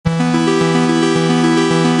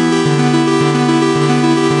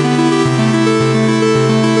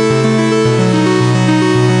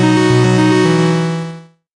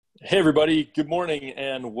everybody. Good morning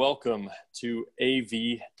and welcome to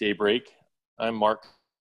AV Daybreak. I'm Mark,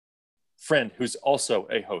 friend who's also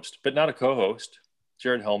a host, but not a co-host,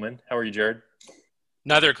 Jared Hellman. How are you, Jared?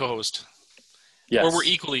 Neither co-host. Yes. Or we're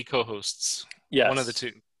equally co-hosts. Yes. One of the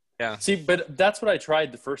two. Yeah. See, but that's what I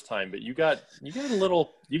tried the first time, but you got a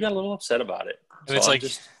little upset about it. And so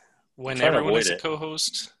it's when trying to everyone is avoid a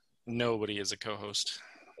co-host, nobody is a co-host.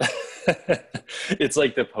 It's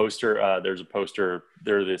like the poster. There's a poster.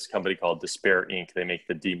 There's this company called Despair Inc. They make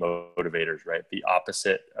the demotivators, right? The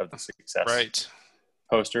opposite of the success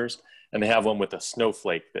posters. And they have one with a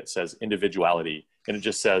snowflake that says individuality. And it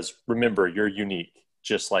just says, remember, you're unique,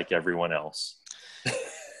 just like everyone else.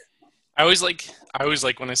 I always like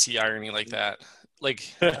when I see irony like that.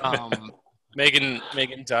 Like Megan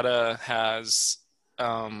Dutta has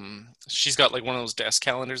she's got like one of those desk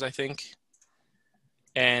calendars, I think.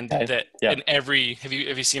 And okay. Yeah. in every have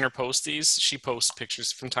you seen her post these? She posts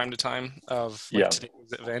pictures from time to time of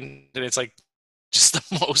today's event, and it's like just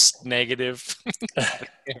the most negative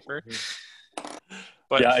ever.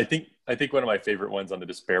 But yeah, I think one of my favorite ones on the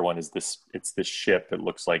Despair one is this. It's this ship that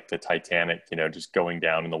looks like the Titanic, just going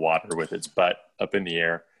down in the water with its butt up in the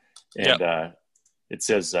air, and it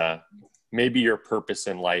says, "Maybe your purpose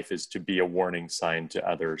in life is to be a warning sign to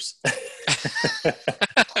others."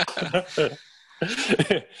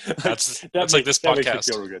 That's like this podcast. Makes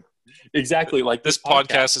me feel real good. Exactly, like this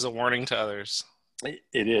podcast is a warning to others.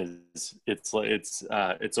 It is. It's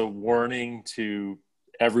a warning to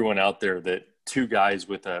everyone out there that two guys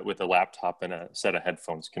with a laptop and a set of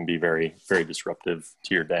headphones can be very, very disruptive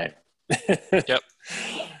to your day. Yep,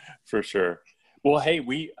 for sure. Well, hey,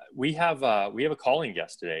 we have a calling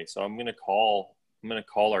guest today, so I'm gonna call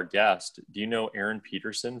our guest. Do you know Aaron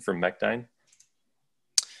Peterson from Mechdyne?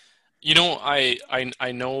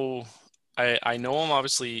 I know him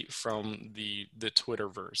obviously from the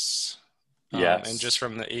Twitterverse, yes, and just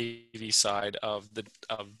from the AV side of the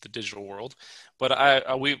digital world,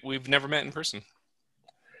 but we've never met in person.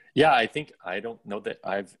 Yeah, I don't know that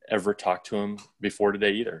I've ever talked to him before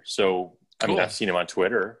today either. So cool. I mean, I've seen him on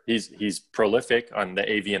Twitter. He's prolific on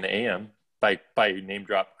the AV and the AM by name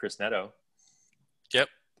drop Chris Neto. Yep,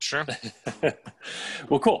 sure.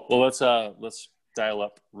 Well, cool. Well, let's dial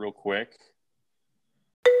up real quick.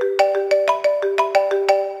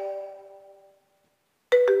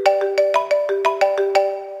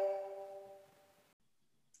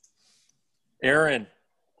 Aaron.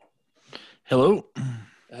 Hello.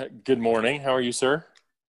 Good morning. How are you, sir?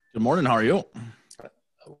 Good morning. How are you?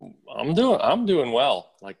 I'm doing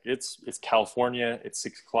well. Like it's California. It's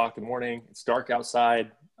 6:00 in the morning. It's dark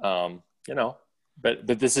outside. But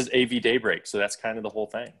this is AV Daybreak, so that's kind of the whole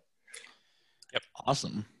thing. Yep.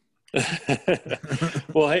 Awesome.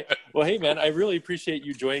 Well, hey, man, I really appreciate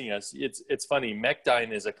you joining us. It's funny.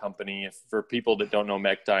 Mechdyne is a company. For people that don't know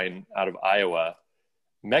Mechdyne out of Iowa,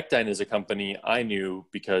 Mechdyne is a company I knew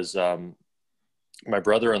because my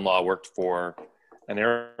brother-in-law worked for an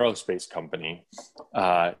aerospace company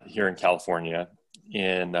here in California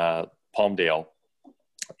in Palmdale,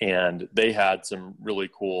 and they had a really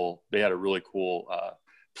cool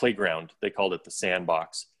playground. They called it the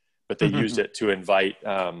Sandbox, but they used it to invite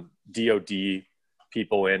DoD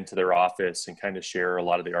people into their office and kind of share a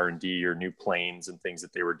lot of the R&D or new planes and things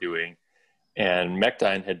that they were doing. And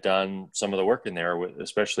Mechdyne had done some of the work in there,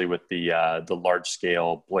 especially with the large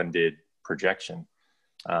scale blended projection,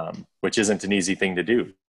 which isn't an easy thing to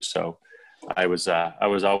do. So I was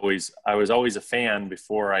always a fan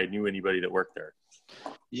before I knew anybody that worked there.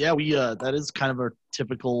 Yeah, that is kind of our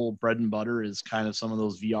typical bread and butter, is kind of some of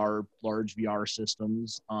those large VR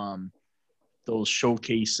systems, those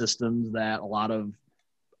showcase systems that a lot of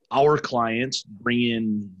our clients bring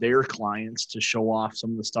in their clients to show off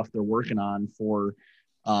some of the stuff they're working on for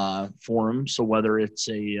them. So whether it's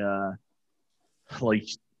like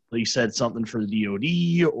you said, something for the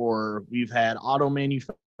DoD, or we've had auto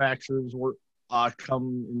manufacturers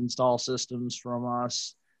come install systems from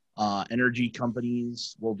us. Energy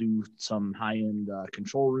companies will do some high-end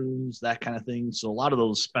control rooms, that kind of thing. So a lot of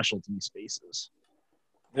those specialty spaces.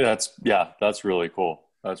 That's really cool.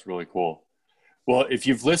 That's really cool. Well, if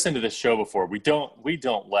you've listened to this show before, we don't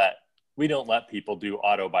let people do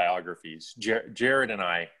autobiographies. Jared and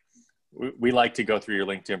I, we like to go through your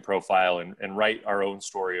LinkedIn profile and write our own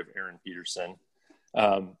story of Aaron Peterson.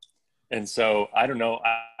 And so I don't know,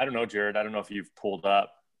 Jared, I don't know if you've pulled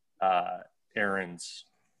up Aaron's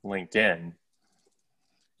LinkedIn.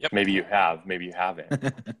 Yep. Maybe you have, maybe you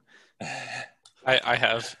haven't. I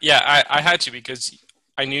have. Yeah, I had to, because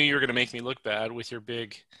I knew you were going to make me look bad with your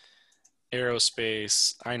big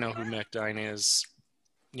aerospace. I know who Mechdyne is.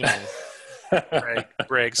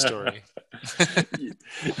 Brag story.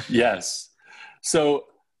 Yes. So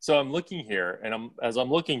I'm looking here, and as I'm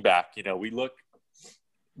looking back,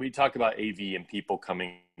 we talk about AV and people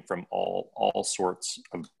coming from all sorts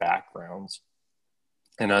of backgrounds.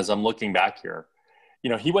 And as I'm looking back here,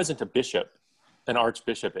 he wasn't an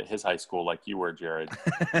archbishop at his high school like you were, Jared.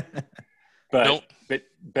 But Nope.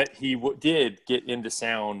 but he did get into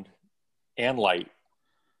sound and light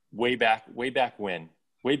way back when.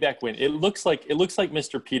 It looks like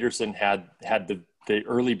Mr. Peterson had the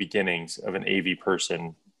early beginnings of an AV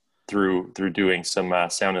person through doing some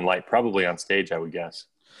sound and light, probably on stage, I would guess.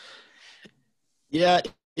 Yeah,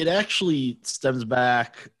 it actually stems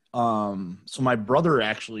back. So my brother,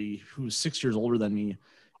 actually, who's 6 years older than me,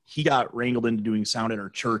 he got wrangled into doing sound at our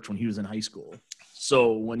church when he was in high school.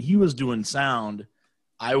 So when he was doing sound,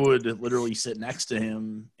 I would literally sit next to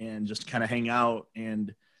him and just kind of hang out.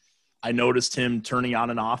 And I noticed him turning on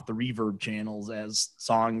and off the reverb channels as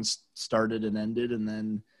songs started and ended. And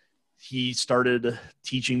then he started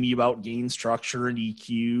teaching me about gain structure and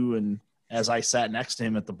EQ. And as I sat next to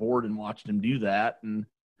him at the board and watched him do that and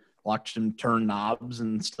watched him turn knobs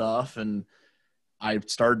and stuff, and I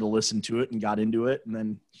started to listen to it and got into it. And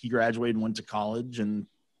then he graduated and went to college, and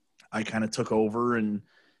I kind of took over. And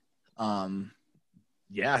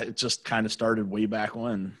it just kind of started way back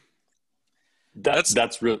when. That's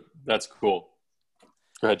cool.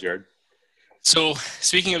 Go ahead, Jared. So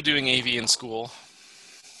speaking of doing AV in school,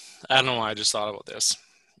 I don't know why I just thought about this.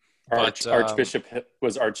 Archbishop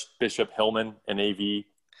Hillman an AV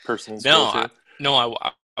person in school too? No,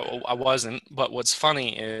 I wasn't. But what's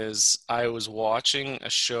funny is I was watching a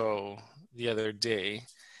show the other day,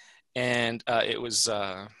 and it was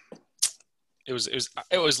Law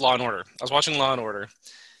and Order. I was watching Law and Order,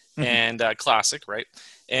 and classic, right?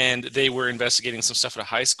 And they were investigating some stuff at a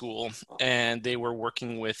high school, and they were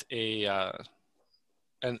working with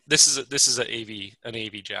and this is an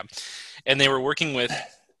AV jab, and they were working with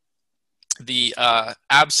the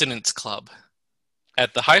abstinence club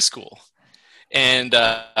at the high school. And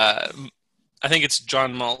I think it's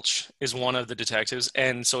John Mulch is one of the detectives.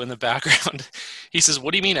 And so in the background, he says,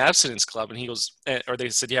 "What do you mean abstinence club?" And he goes, or they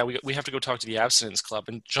said, "Yeah, we have to go talk to the abstinence club."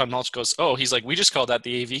 And John Mulch goes, "Oh," he's like, "We just called that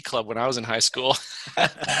the AV club when I was in high school."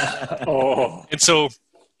 Oh. And so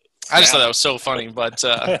I just thought that was so funny. But,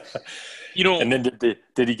 And then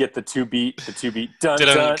did he get the two beat dun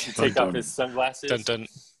dun to take off his sunglasses? Dun dun.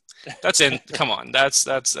 Come on, that's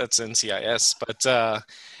NCIS. But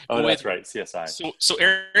that's right, CSI. So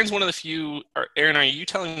Aaron's one of the few. Aaron, are you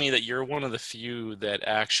telling me that you're one of the few that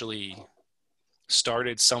actually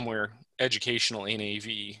started somewhere educational in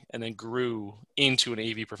AV and then grew into an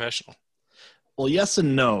AV professional? Well, yes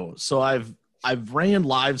and no. So I've ran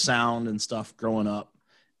live sound and stuff growing up,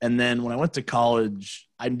 and then when I went to college,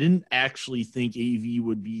 I didn't actually think AV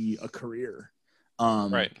would be a career.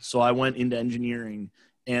 Right. So I went into engineering.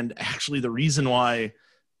 And actually the reason why,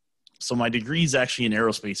 so my degree is actually in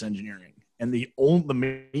aerospace engineering. And the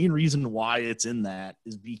main reason why it's in that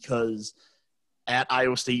is because at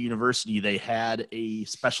Iowa State University, they had a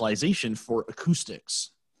specialization for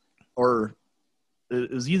acoustics, or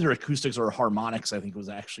it was either acoustics or harmonics, I think was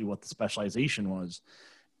actually what the specialization was.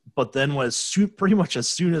 But then pretty much as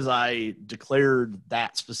soon as I declared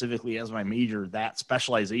that specifically as my major, that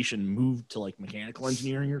specialization moved to like mechanical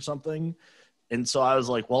engineering or something. And so I was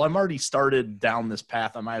like, well, I'm already started down this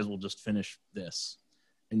path. I might as well just finish this.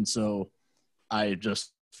 And so I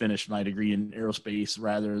just finished my degree in aerospace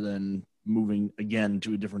rather than moving again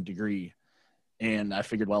to a different degree. And I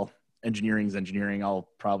figured, well, engineering's engineering. I'll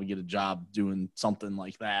probably get a job doing something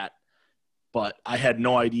like that. But I had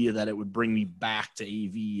no idea that it would bring me back to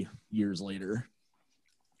AV years later.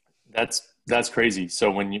 That's crazy. So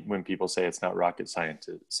when people say it's not rocket science,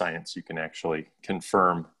 you can actually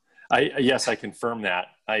confirm. Yes, I confirm that.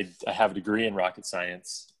 I have a degree in rocket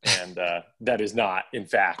science, and that is not, in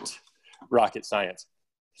fact, rocket science.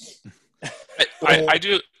 I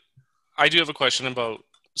do have a question about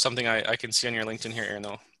something I can see on your LinkedIn here, Aaron,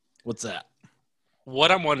 though. What's that? What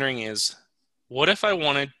I'm wondering is, what if I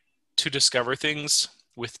wanted to discover things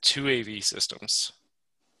with 2 AV systems?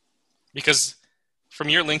 Because from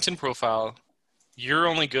your LinkedIn profile, you're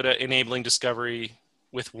only good at enabling discovery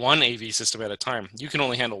with 1 AV system at a time. You can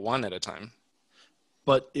only handle 1 at a time.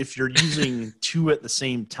 But if you're using 2 at the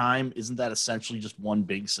same time, isn't that essentially just one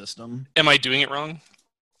big system? Am I doing it wrong?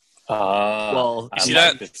 Well, you see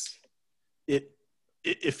that?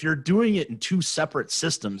 If you're doing it in 2 separate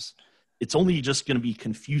systems, it's only just going to be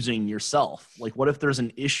confusing yourself. Like, what if there's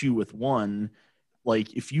an issue with one?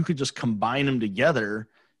 Like, if you could just combine them together,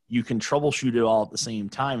 you can troubleshoot it all at the same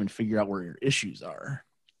time and figure out where your issues are.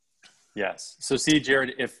 Yes. So see,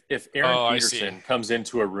 Jared, if Aaron Oh, I Peterson comes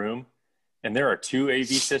into a room and there are two AV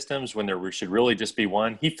systems when there should really just be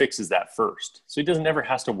one, he fixes that first. So he doesn't ever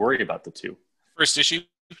has to worry about the two. First issue,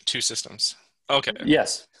 two systems. Okay.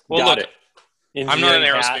 Yes. Well, Got look, it. I'm not an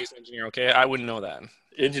Engineering aerospace engineer, okay? I wouldn't know that.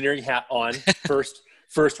 Engineering hat on. First,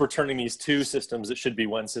 we're turning these two systems that should be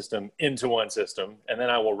one system into one system, and then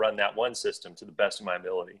I will run that one system to the best of my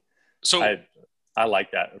ability. So I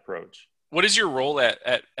like that approach. what is your role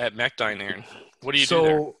at Mechdyne, Aaron? What do you do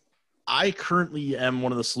there? So I currently am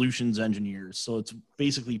one of the solutions engineers. So it's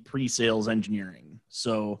basically pre-sales engineering.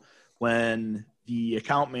 So when the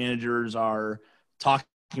account managers are talking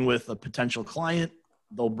with a potential client,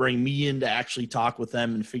 they'll bring me in to actually talk with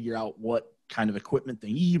them and figure out what kind of equipment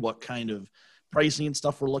they need, what kind of pricing and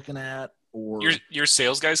stuff we're looking at. Or Your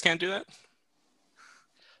sales guys can't do that?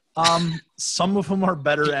 some of them are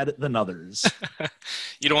better at it than others.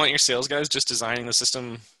 You don't want your sales guys just designing the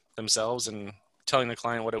system themselves and telling the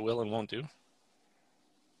client what it will and won't do?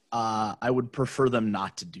 I would prefer them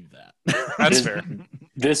not to do that. That's fair.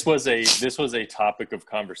 This was a topic of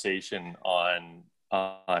conversation on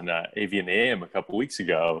AV and the AM a couple weeks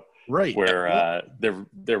ago, Right. where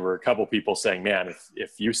there were a couple people saying, man,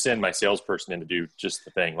 if you send my salesperson in to do just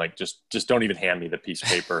the thing, like just don't even hand me the piece of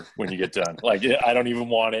paper when you get done. Like, I don't even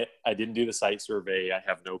want it. I didn't do the site survey. I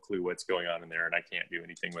have no clue what's going on in there, and I can't do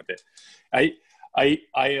anything with it.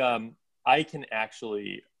 I can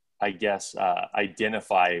actually, I guess,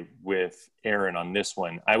 identify with Aaron on this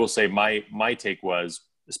one. I will say my take was,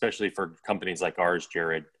 especially for companies like ours,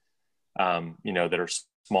 Jared, that are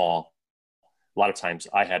small, a lot of times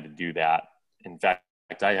I had to do that. In fact,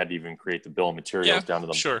 I had to even create the bill of materials down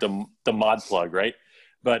to the mod plug, right?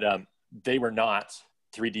 But they were not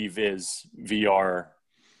 3D Viz, VR,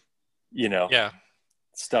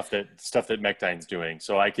 stuff that Mechdyne's doing.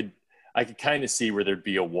 So I could kind of see where there'd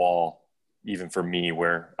be a wall, even for me,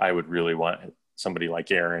 where I would really want somebody like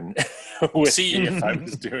Aaron with me if I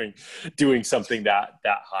was doing something that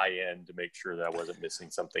high end to make sure that I wasn't missing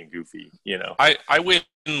something goofy,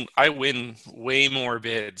 I win way more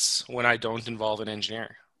bids when I don't involve an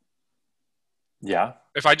engineer. Yeah.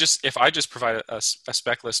 If I just provide a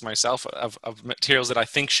spec list myself of materials that I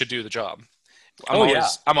think should do the job,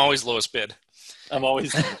 I'm always lowest bid. I'm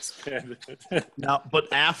always now, but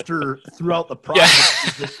throughout the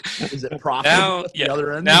process, is it profitable at the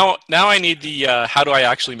other end? Now I need the how do I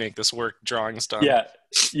actually make this work drawings done.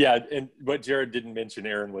 Yeah. And what Jared didn't mention,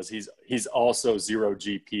 Aaron, was he's also zero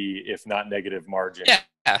GP, if not negative margin. Yeah,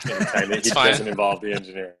 he doesn't involve the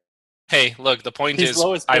engineer. Hey, look, the point is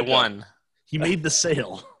I won. He made the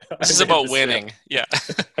sale. This is about winning. Yeah.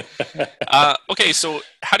 Okay, so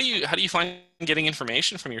how do you find getting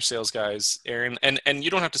information from your sales guys, Aaron? And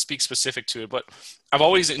you don't have to speak specific to it, but I've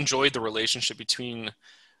always enjoyed the relationship between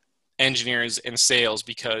engineers and sales,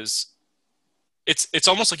 because it's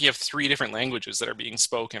almost like you have three different languages that are being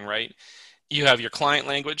spoken, right? You have your client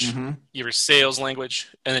language, you have your sales language,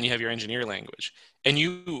 and then you have your engineer language. And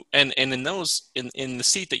in those in the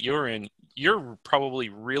seat that you're in, you're probably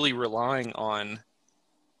really relying on,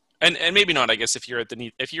 and maybe not, I guess, if you're at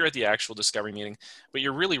the actual discovery meeting, but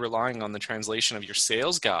you're really relying on the translation of your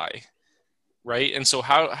sales guy, right? And so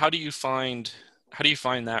how do you find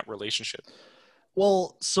that relationship?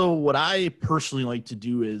 Well, so what I personally like to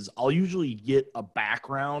do is I'll usually get a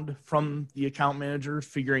background from the account manager,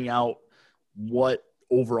 figuring out what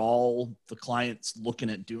overall the client's looking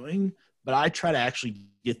at doing, but I try to actually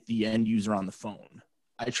get the end user on the phone.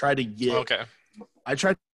 I try to get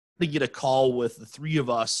a call with the three of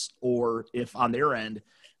us, or if on their end,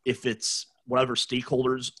 if it's whatever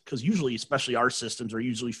stakeholders, because usually, especially our systems are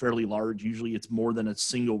usually fairly large. Usually it's more than a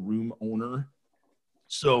single room owner.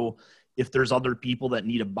 So if there's other people that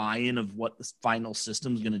need a buy-in of what the final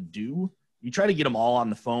system is going to do, you try to get them all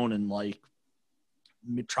on the phone and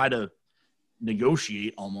try to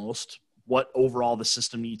negotiate almost what overall the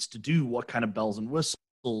system needs to do, what kind of bells and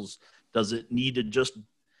whistles. Does it need to just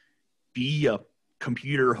be a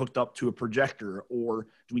computer hooked up to a projector, or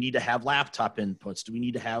do we need to have laptop inputs? Do we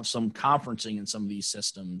need to have some conferencing in some of these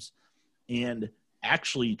systems? And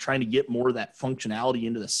actually trying to get more of that functionality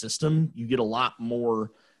into the system, you get a lot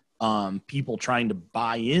more people trying to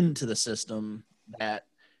buy into the system that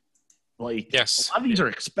a lot of these are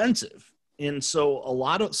expensive. And so a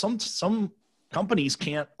lot of some companies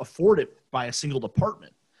can't afford it by a single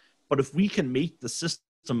department. But if we can make the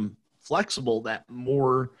system flexible that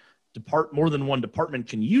more than one department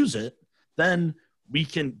can use it, then they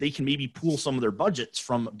can maybe pool some of their budgets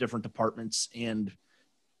from different departments and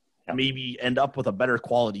maybe end up with a better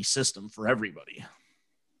quality system for everybody.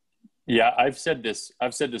 Yeah, I've said this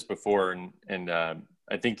before, and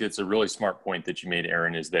I think it's a really smart point that you made,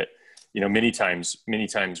 Aaron, is that, many times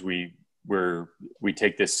we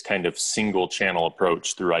take this kind of single channel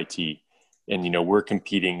approach through IT, and, we're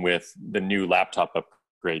competing with the new laptop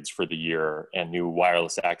upgrades for the year and new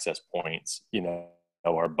wireless access points.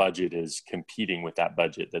 Our budget is competing with that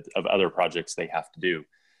budget of other projects they have to do.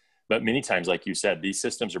 But many times, like you said, these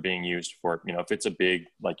systems are being used for, if it's a big,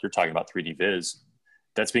 like you're talking about 3D Viz,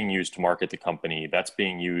 that's being used to market the company. That's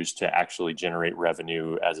being used to actually generate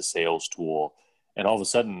revenue as a sales tool. And all of a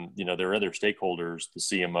sudden, there are other stakeholders, the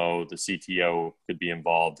CMO, the CTO could be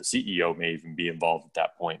involved. The CEO may even be involved at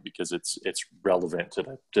that point because it's relevant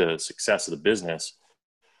to the success of the business.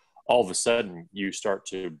 All of a sudden you start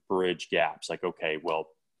to bridge gaps. Like, okay, well,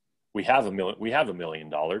 we have $1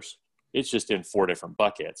 million. It's just in 4 different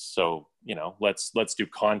buckets. So, let's do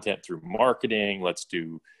content through marketing. Let's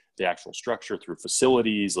do the actual structure through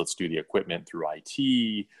facilities. Let's do the equipment through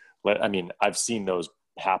IT. I've seen those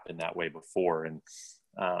happen that way before. And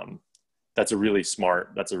that's a really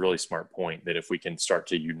smart point, that if we can start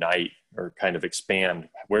to unite or kind of expand,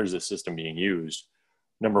 where's the system being used?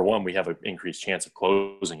 Number one, we have an increased chance of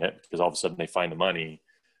closing it because all of a sudden they find the money.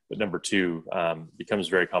 But number two, becomes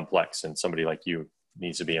very complex, and somebody like you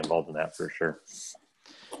needs to be involved in that for sure.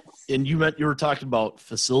 And you were talking about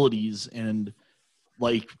facilities, and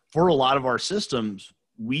like for a lot of our systems,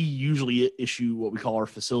 we usually issue what we call our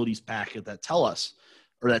facilities packet that tell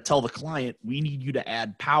the client, we need you to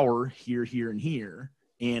add power here, here, and here.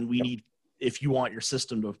 And we need, if you want your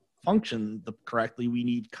system to function correctly, we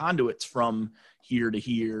need conduits from here to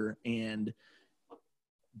here. And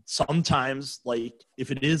sometimes, like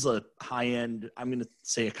if it is a high end, I'm going to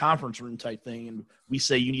say a conference room type thing, and we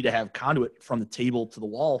say you need to have conduit from the table to the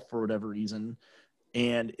wall for whatever reason.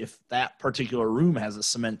 And if that particular room has a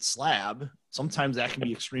cement slab, sometimes that can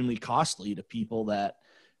be extremely costly to people that,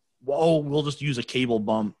 well, we'll just use a cable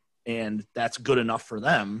bump and that's good enough for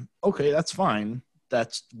them. Okay, that's fine.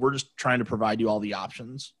 We're just trying to provide you all the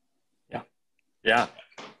options. Yeah.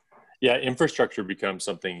 Infrastructure becomes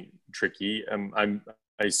something tricky. I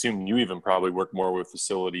assume you even probably work more with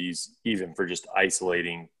facilities, even for just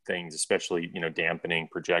isolating things, especially, dampening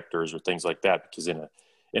projectors or things like that, because in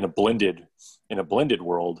a blended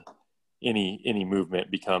world, any movement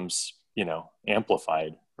becomes,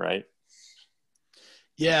 amplified, right?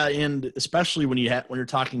 Yeah, and especially when you're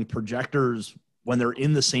talking projectors, when they're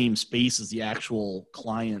in the same space as the actual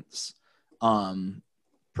clients,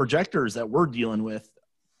 projectors that we're dealing with,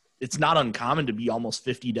 it's not uncommon to be almost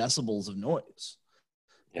 50 decibels of noise.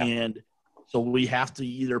 Yeah. And so we have to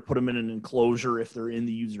either put them in an enclosure if they're in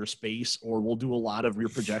the user space, or we'll do a lot of rear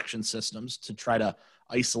projection systems to try to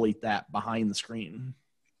isolate that behind the screen.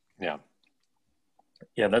 Yeah,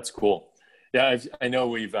 that's cool. Yeah, I know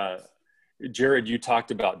we've Jared, you talked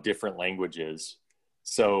about different languages.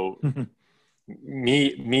 So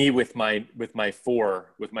me with my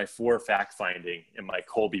four fact finding and my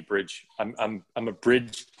Colby bridge, I'm a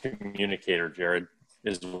bridge communicator, Jared,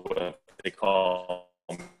 is what they call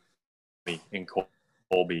me in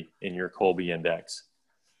Colby, in your Colby index.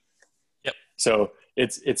 Yep. So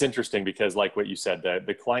it's interesting because, like what you said,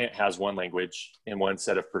 the client has one language and one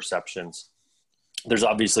set of perceptions. There's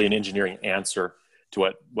obviously an engineering answer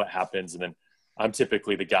to what happens, and then I'm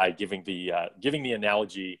typically the guy giving the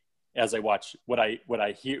analogy as I watch what I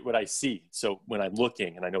hear, what I see. So when I'm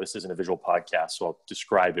looking, and I know this isn't a visual podcast, so I'll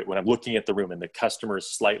describe it. When I'm looking at the room and the customer is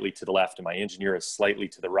slightly to the left and my engineer is slightly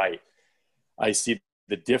to the right, I see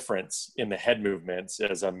the difference in the head movements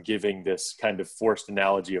as I'm giving this kind of forced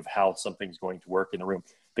analogy of how something's going to work in the room.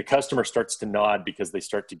 The customer starts to nod because they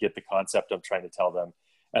start to get the concept I'm trying to tell them.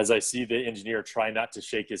 As I see the engineer try not to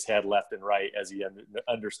shake his head left and right as he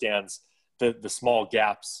understands the small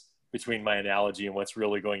gaps between my analogy and what's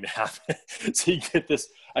really going to happen. So you get this,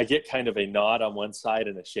 I get kind of a nod on one side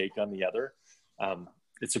and a shake on the other.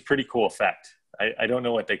 It's a pretty cool effect. I don't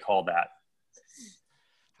know what they call that.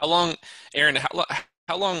 How long, Aaron,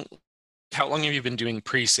 how long have you been doing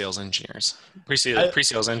pre-sales engineer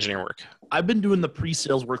work? I've been doing the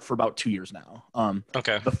pre-sales work for about 2 years now.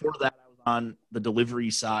 Okay. Before that, I was on the delivery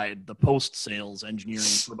side, the post-sales engineering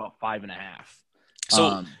for about 5.5.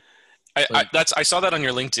 So I saw that on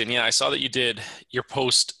your LinkedIn. Yeah, I saw that you did your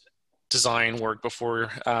post design work before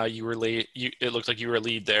you were late. It looked like you were a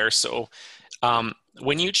lead there. So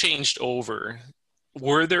when you changed over,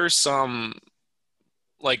 were there some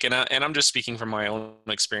and I'm just speaking from my own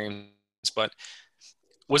experience, but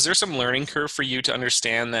was there some learning curve for you to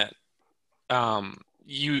understand that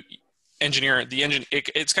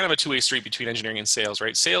it's kind of a two-way street between engineering and sales,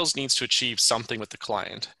 right? Sales needs to achieve something with the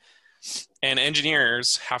client, and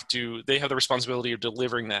engineers have the responsibility of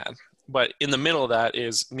delivering that. but in the middle of that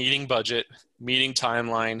is meeting budget, meeting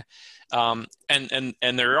timeline, and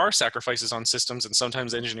there are sacrifices on systems, and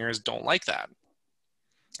sometimes engineers don't like that.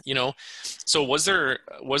 So was there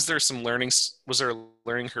some learnings? Was there a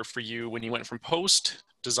learning curve for you when you went from post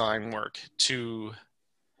design work to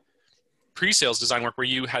pre-sales design work, where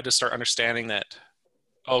you had to start understanding that,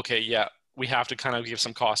 okay, yeah, we have to kind of give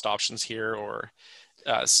some cost options here, or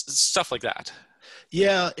stuff like that?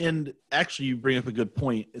 Yeah, and actually you bring up a good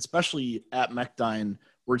point, especially at Mechdyne.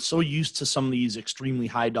 We're so used to some of these extremely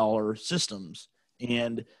high dollar systems,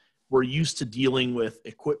 and we're used to dealing with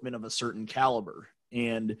equipment of a certain caliber.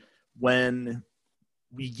 And when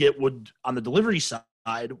we would on the delivery side,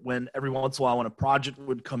 when every once in a while when a project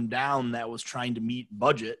would come down that was trying to meet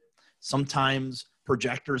budget, sometimes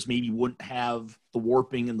projectors maybe wouldn't have the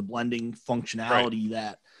warping and the blending functionality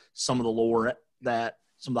that some of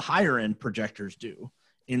the higher end projectors do.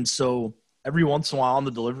 And so every once in a while on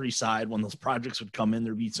the delivery side, when those projects would come in,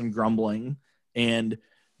 there'd be some grumbling, and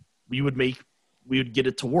we would get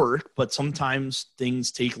it to work, but sometimes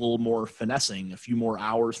things take a little more finessing, a few more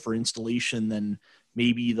hours for installation than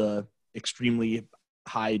maybe the extremely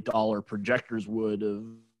high dollar projectors would have.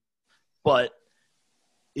 But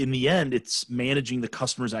in the end, it's managing the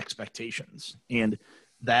customer's expectations. And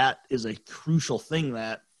that is a crucial thing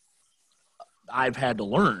that I've had to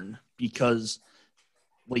learn, because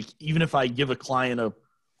like, even if I give a client a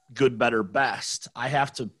good, better, best, I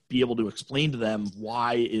have to be able to explain to them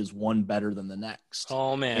why is one better than the next.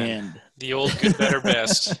 Oh man. And the old good, better,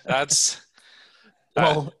 best. That's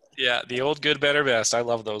yeah, the old good, better, best. I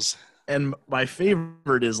love those. And my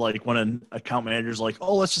favorite is like when an account manager is like,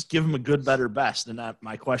 oh, let's just give them a good, better, best. And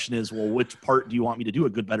my question is, well, which part do you want me to do a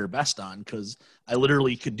good, better, best on? Because I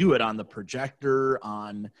literally could do it on the projector,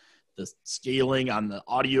 on the scaling, on the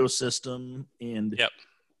audio system. And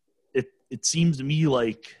it seems to me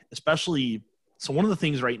like, especially, so one of the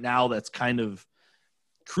things right now that's kind of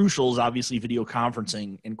crucial is obviously video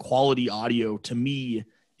conferencing, and quality audio to me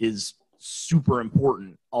is super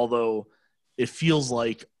important. Although it feels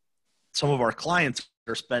like some of our clients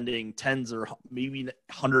are spending tens or maybe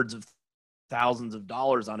hundreds of thousands of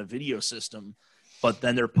dollars on a video system, but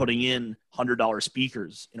then they're putting in $100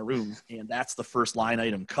 speakers in a room, and that's the first line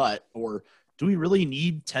item cut. Or do we really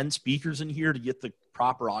need 10 speakers in here to get the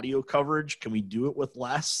proper audio coverage? Can we do it with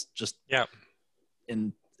less?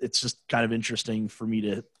 And it's just kind of interesting for me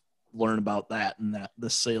to learn about that in the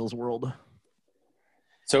sales world.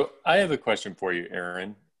 So I have a question for you,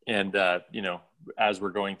 Aaron. And, as we're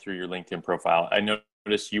going through your LinkedIn profile, I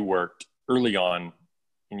noticed you worked early on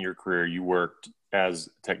in your career. You worked as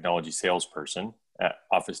a technology salesperson at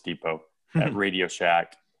Office Depot, at Radio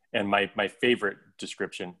Shack, and my favorite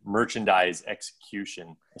description, merchandise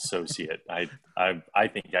execution associate. I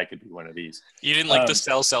think I could be one of these. You didn't like to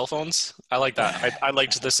sell cell phones? I like that. I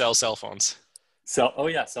liked to sell cell phones. Sell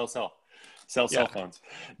cell phones.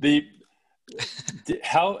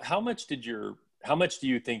 How much do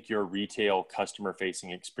you think your retail customer facing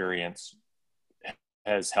experience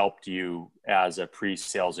has helped you as a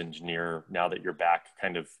pre-sales engineer now that you're back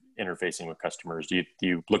kind of interfacing with customers? Do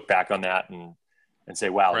you look back on that and say,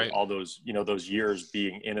 wow, all those, those years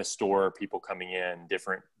being in a store, people coming in,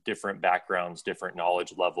 different backgrounds, different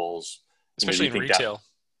knowledge levels, especially in retail.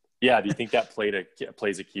 Do you think that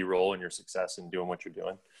plays a key role in your success in doing what you're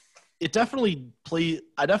doing? It definitely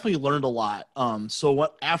I definitely learned a lot.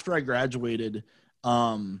 After I graduated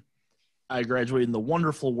in the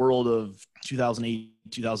wonderful world of 2008,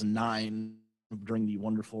 2009, during the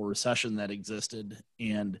wonderful recession that existed.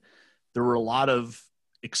 And there were a lot of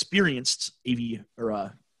experienced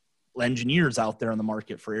engineers out there on the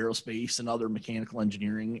market for aerospace and other mechanical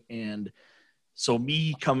engineering. And so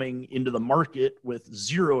me coming into the market with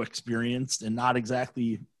zero experience and not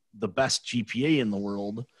exactly the best GPA in the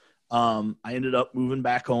world, I ended up moving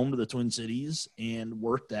back home to the Twin Cities and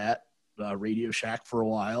worked at Radio Shack for a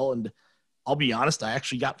while. And I'll be honest, I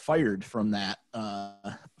actually got fired from that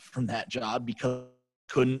job because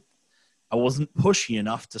I wasn't pushy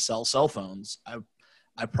enough to sell cell phones.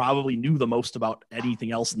 I probably knew the most about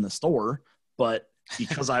anything else in the store, but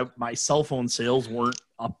because my cell phone sales weren't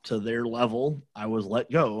up to their level, I was let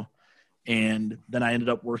go. And then I ended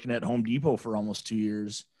up working at Home Depot for almost 2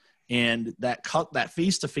 years. And that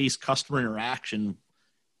face-to-face customer interaction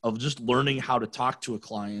of just learning how to talk to a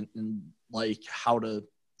client and like how to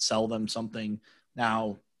sell them something.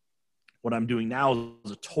 Now, what I'm doing now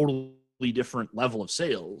is a totally different level of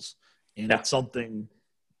sales. And it's something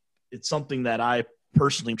that I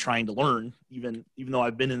personally am trying to learn, even though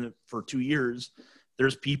I've been in it for 2 years.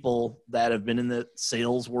 There's people that have been in the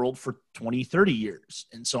sales world for 20, 30 years.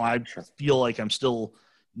 And so I feel like I'm still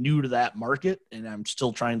new to that market, and I'm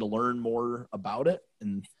still trying to learn more about it.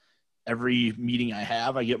 And every meeting I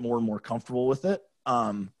have, I get more and more comfortable with it.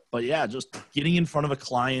 But yeah, just getting in front of a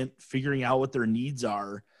client, figuring out what their needs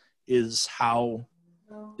are is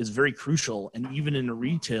very crucial. And even in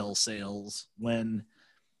retail sales, when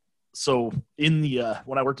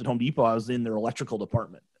I worked at Home Depot, I was in their electrical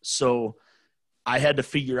department. So I had to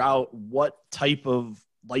figure out what type of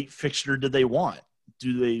light fixture do they want?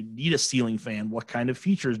 Do they need a ceiling fan? What kind of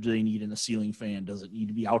features do they need in a ceiling fan? Does it need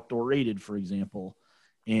to be outdoor rated, for example?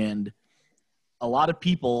 And a lot of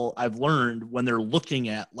people, I've learned, when they're looking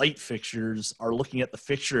at light fixtures, are looking at the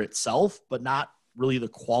fixture itself, but not really the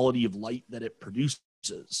quality of light that it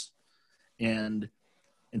produces. And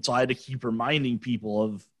so I had to keep reminding people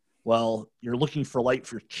of, well, you're looking for light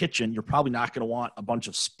for your kitchen. You're probably not going to want a bunch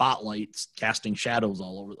of spotlights casting shadows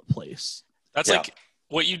all over the place. That's like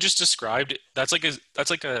what you just described. That's a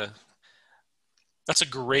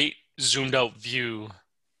great zoomed out view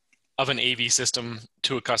of an AV system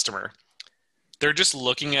to a customer. They're just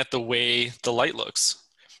looking at the way the light looks.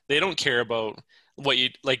 They don't care about what you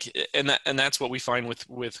like, and that's what we find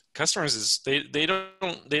with customers is they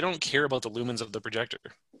don't care about the lumens of the projector.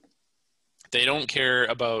 They don't care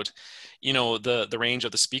about, the range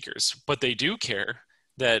of the speakers, but they do care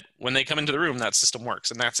that when they come into the room, that system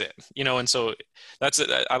works, and that's it. And so that's it.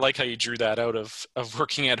 I like how you drew that out of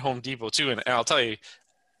working at Home Depot too. And I'll tell you,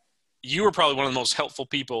 you were probably one of the most helpful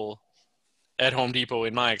people at Home Depot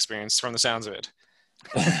in my experience, from the sounds of it.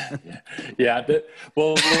 Yeah.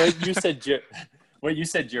 What you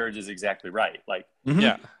said, Jared, is exactly right. Like,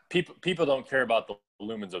 people don't care about the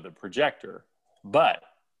lumens of the projector, but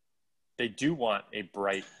they do want a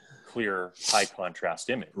bright, clear, high contrast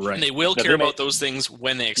image. Right. And they will care about those things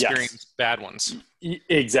when they experience bad ones.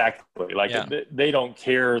 Exactly. Like they don't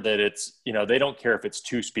care that it's, they don't care if it's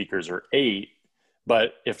 2 speakers or 8.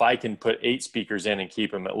 But if I can put 8 speakers in and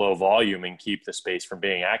keep them at low volume and keep the space from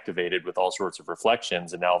being activated with all sorts of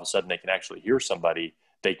reflections, and now all of a sudden they can actually hear somebody,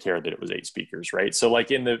 they care that it was 8 speakers, right? So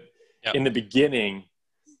like in the beginning,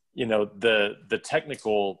 the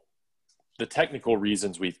technical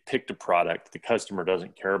reasons we've picked a product, the customer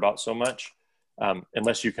doesn't care about so much,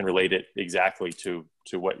 unless you can relate it exactly to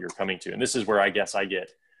what you're coming to. And this is where I guess I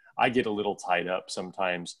get a little tied up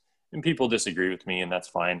sometimes, and people disagree with me, and that's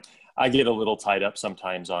fine. I get a little tied up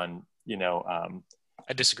sometimes on, I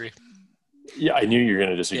disagree. Yeah, I knew you were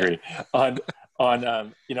going to disagree on,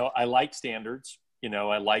 I like standards.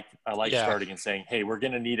 I like starting and saying, hey, we're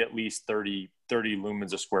going to need at least 30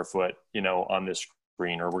 lumens a square foot, on this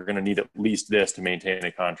screen, or we're going to need at least this to maintain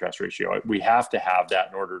a contrast ratio. We have to have that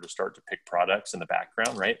in order to start to pick products in the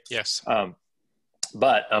background, right? Yes.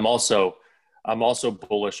 But I'm also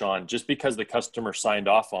bullish on, just because the customer signed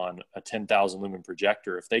off on a 10,000 lumen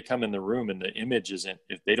projector, if they come in the room and the image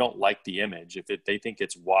if they don't like the image, they think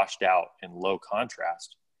it's washed out and low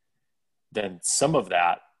contrast, then some of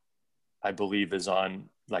that, I believe, is on,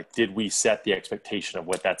 like, did we set the expectation of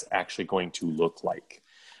what that's actually going to look like?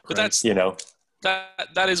 But right?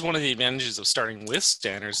 that is one of the advantages of starting with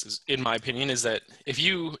standards, in my opinion, is that if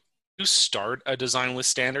you start a design with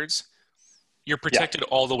standards, you're protected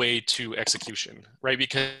all the way to execution, right?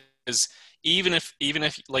 Because even if,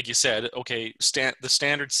 like you said, okay, the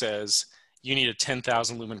standard says you need a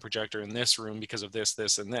 10,000 lumen projector in this room because of this,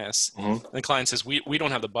 this, and this. Mm-hmm. And the client says, we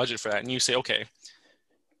don't have the budget for that. And you say, okay,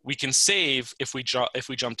 we can save if we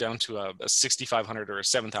jump down to a 6,500 or a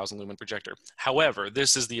 7,000 lumen projector. However,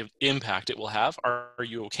 this is the impact it will have. Are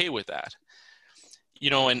you okay with that?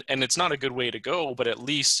 And it's not a good way to go, but at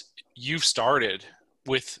least you've started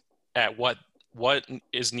with at what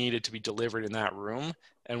is needed to be delivered in that room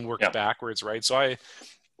and worked backwards, right? So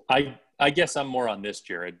I guess I'm more on this,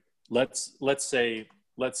 Jared. Let's say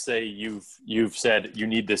you've said you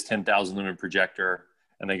need this 10,000 lumen projector,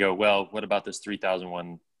 and they go, well, what about this 3,000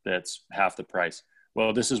 one that's half the price?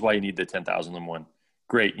 Well, this is why you need the 10,000 lumen one.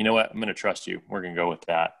 Great. You know what? I'm going to trust you. We're going to go with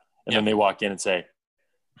that. And then they walk in and say,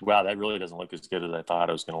 wow, that really doesn't look as good as I thought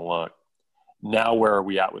it was going to look. Now, where are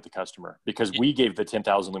we at with the customer? Because we gave the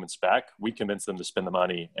 10,000 lumen spec, we convinced them to spend the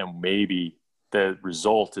money, and maybe the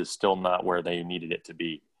result is still not where they needed it to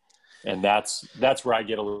be. And that's where I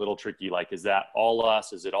get a little tricky. Like, is that all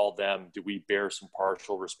us? Is it all them? Do we bear some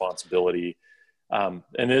partial responsibility? And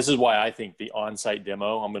this is why I think the on-site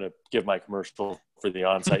demo, I'm going to give my commercial for the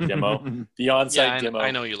on-site demo. The on-site demo,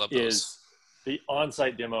 I know you love those. The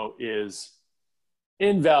on-site demo is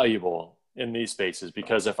invaluable in these spaces,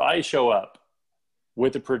 because if I show up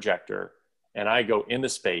with a projector and I go in the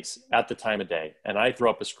space at the time of day and I throw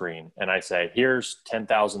up a screen and I say, here's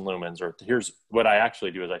 10,000 lumens, or here's what I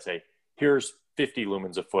actually do is I say, here's 50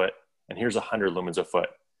 lumens a foot and here's 100 lumens a foot.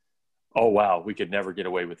 Oh, wow, we could never get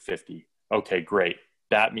away with 50. Okay, great.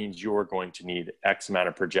 That means you're going to need X amount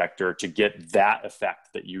of projector to get that effect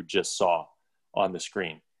that you just saw on the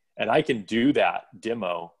screen. And I can do that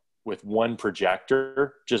demo with one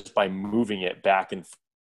projector just by moving it back and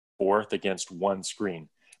forth against one screen,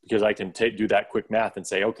 because I can do that quick math and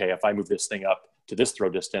say, okay, if I move this thing up to this throw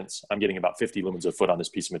distance, I'm getting about 50 lumens a foot on this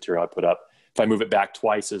piece of material I put up. If I move it back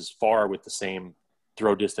twice as far with the same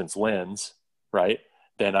throw distance lens, right,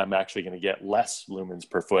 then I'm actually going to get less lumens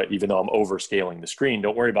per foot, even though I'm overscaling the screen.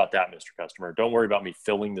 Don't worry about that, Mr. Customer. Don't worry about me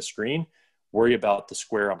filling the screen. Worry about the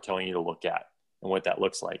square I'm telling you to look at and what that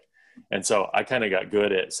looks like. And so I kind of got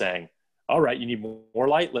good at saying, all right, you need more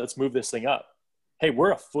light? Let's move this thing up. Hey,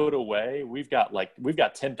 we're a foot away. We've got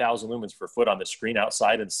 10,000 lumens per foot on the screen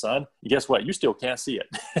outside in the sun. And guess what? You still can't see it.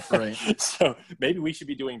 Right. So maybe we should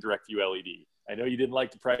be doing direct view LED. I know you didn't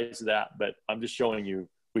like the price of that, but I'm just showing you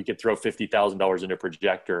we could throw $50,000 into a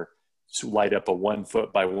projector to light up a 1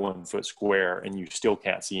 foot by 1 foot square, and you still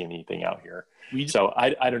can't see anything out here. So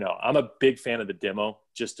I don't know. I'm a big fan of the demo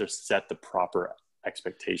just to set the proper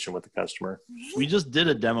expectation with the customer. We just did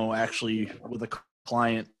a demo actually with a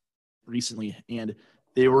client recently, and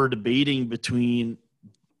they were debating between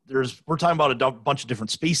we're talking about a bunch of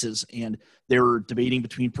different spaces, and they were debating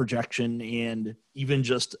between projection and even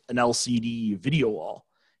just an LCD video wall.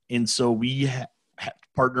 And so we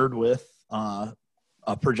partnered with a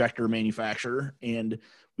projector manufacturer, and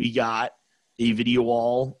we got a video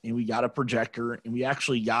wall and we got a projector, and we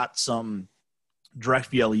actually got some direct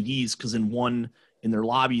view LEDs, because in their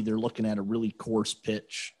lobby they're looking at a really coarse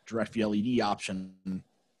pitch direct view LED option. The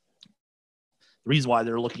reason why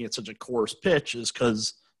they're looking at such a coarse pitch is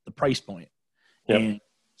because the price point. Yep. And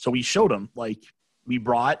so we showed them, like, we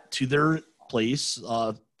brought to their place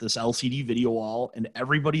this LCD video wall, and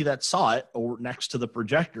everybody that saw it over next to the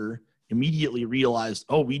projector immediately realized,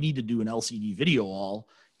 oh, we need to do an LCD video wall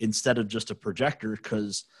instead of just a projector,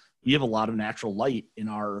 because we have a lot of natural light in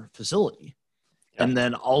our facility. Yep. And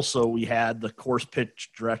then also we had the coarse pitch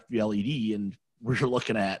direct view LED, and we were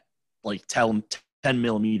looking at like 10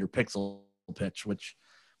 millimeter pixel pitch, which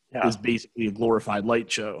is basically a glorified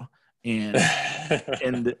light show. And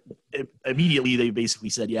immediately they basically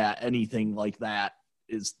said, yeah, anything like that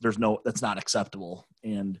that's not acceptable.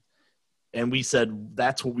 And we said,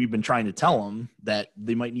 that's what we've been trying to tell them, that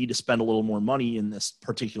they might need to spend a little more money in this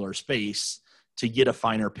particular space to get a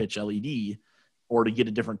finer pitch LED or to get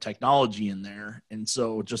a different technology in there. And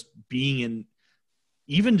so just being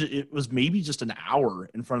it was maybe just an hour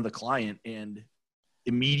in front of the client, and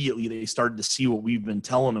immediately they started to see what we've been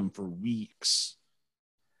telling them for weeks.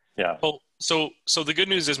 Yeah. Well, so the good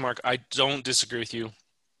news is, Mark, I don't disagree with you.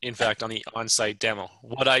 In fact, on the on-site demo,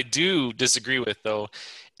 what I do disagree with, though,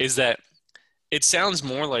 is that it sounds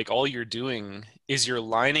more like all you're doing is you're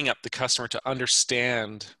lining up the customer to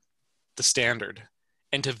understand the standard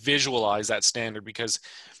and to visualize that standard. Because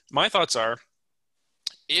my thoughts are,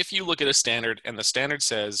 if you look at a standard and the standard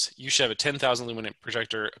says you should have a 10,000 lumen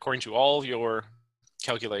projector according to all of your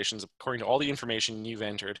calculations, according to all the information you've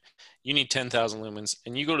entered, you need 10,000 lumens,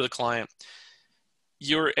 and you go to the client,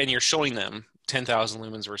 you're showing them 10,000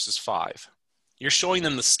 lumens versus 5. You're showing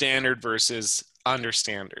them the standard versus under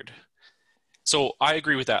standard. So I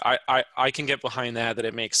agree with that. I can get behind that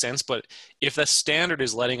it makes sense. But if the standard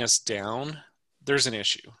is letting us down, there's an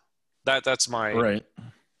issue. That's my right.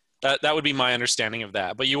 That would be my understanding of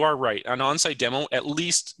that. But you are right. An on-site demo at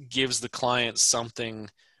least gives the client something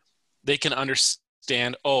they can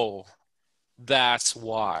understand. Oh, that's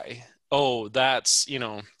why. Oh, that's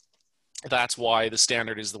why the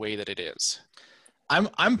standard is the way that it is.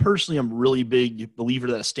 I'm personally a really big believer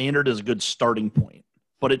that a standard is a good starting point,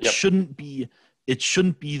 but it shouldn't be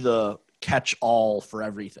the catch all for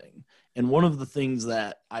everything. And one of the things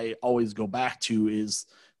that I always go back to is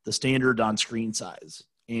the standard on screen size.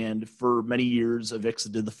 And for many years, Avixa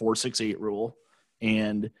did the 468 rule,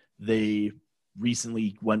 and they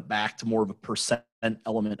recently went back to more of a percent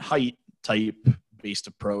element height type based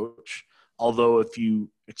approach. Although if you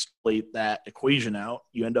extrapolate that equation out,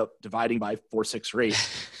 you end up dividing by 468.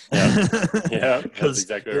 Yeah, that's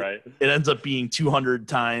exactly right. It ends up being 200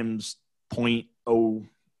 times 0.0,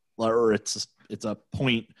 or it's a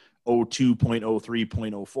 0.02, 0.03,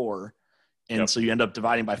 0.04. And so you end up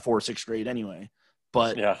dividing by 468 anyway.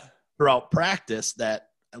 But throughout practice, that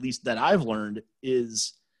at least that I've learned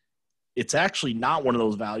is it's actually not one of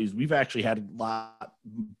those values. We've actually had a lot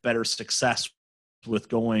better success with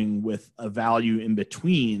going with a value in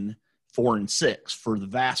between 4 and 6 for the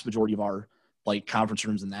vast majority of our like conference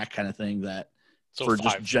rooms and that kind of thing. That so for 5.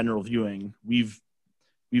 Just general viewing, we've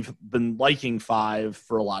been liking 5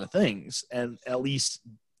 for a lot of things, and at least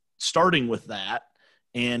starting with that,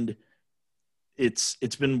 and it's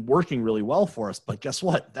been working really well for us. But guess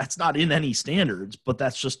what? That's not in any standards, but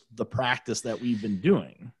that's just the practice that we've been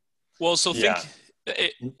doing. Well, so think,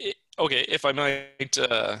 okay, if I might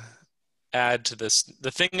add to this, the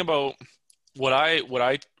thing about what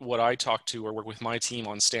I talk to or work with my team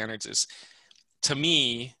on standards is, to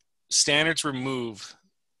me, standards remove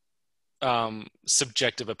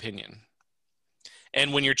subjective opinion.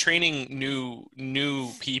 And when you're training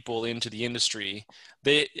new people into the industry,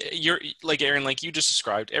 you're like Aaron, like you just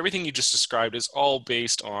described, everything you just described is all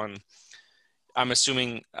based on, I'm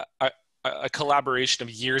assuming, a collaboration of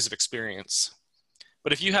years of experience.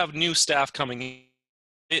 But if you have new staff coming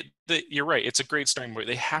in, you're right, it's a great starting point.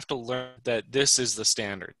 They have to learn that this is the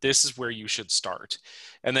standard. This is where you should start.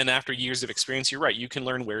 And then after years of experience, you're right, you can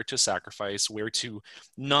learn where to sacrifice, where to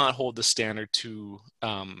not hold the standard to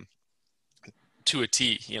a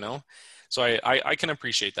T, you know? So I can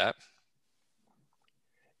appreciate that.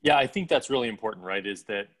 Yeah, I think that's really important, right? Is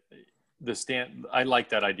that I like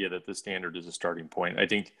that idea that the standard is a starting point.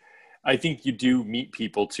 I think you do meet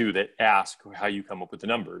people too that ask how you come up with the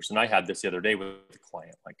numbers. And I had this the other day with a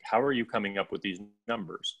client, like, how are you coming up with these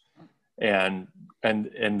numbers? And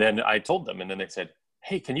then I told them, and then they said,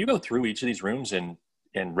 hey, can you go through each of these rooms and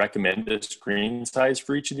recommend a screen size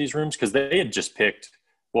for each of these rooms? Because they had just picked,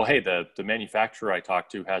 well, hey, the manufacturer I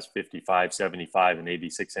talked to has 55, 75, and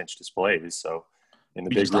 86-inch displays. So in the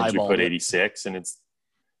big rooms, we put 86, and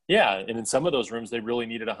and in some of those rooms, they really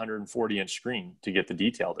needed a 140-inch screen to get the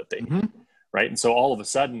detail that they need, right? And so all of a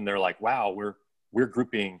sudden, they're like, wow, we're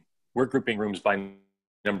grouping rooms by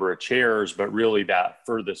number of chairs, but really that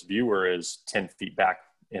furthest viewer is 10 feet back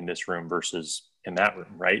in this room versus in that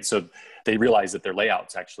room, right? So they realized that their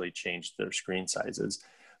layouts actually changed their screen sizes.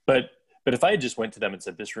 But if I had just went to them and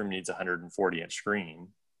said, this room needs a 140-inch screen,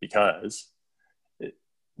 because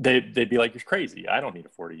they'd be like, you're crazy. I don't need a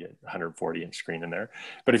 140-inch screen in there.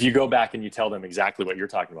 But if you go back and you tell them exactly what you're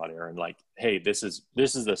talking about, Aaron, like, hey, this is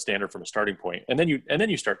the standard from a starting point. And then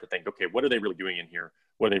you start to think, okay, what are they really doing in here?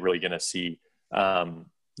 What are they really going to see?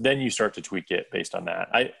 Then you start to tweak it based on that.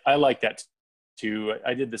 I like that too.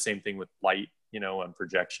 I did the same thing with light, on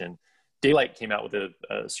projection. Daylight came out with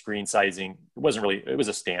a screen sizing. It was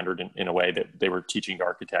a standard in a way that they were teaching to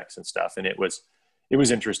architects and stuff. And it was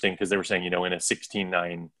interesting because they were saying, in a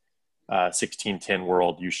 16:9, 16:10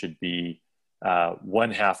 world, you should be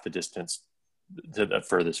 1/2 the distance to the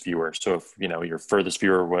furthest viewer. So if, your furthest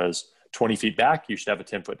viewer was 20 feet back, you should have a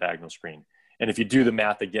 10-foot diagonal screen. And if you do the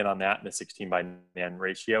math again on that in a 16:9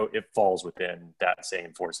 ratio, it falls within that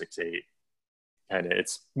same 4:6:8. And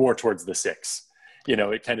it's more towards the 6.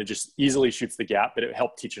 It kind of just easily shoots the gap, but it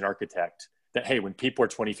helped teach an architect that, hey, when people are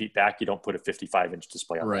 20 feet back, you don't put a 55-inch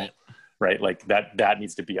display on the wall, right? Like that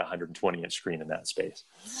needs to be a 120-inch screen in that space.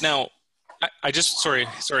 Now, I just, sorry,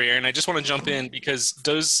 Aaron, I just want to jump in because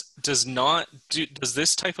does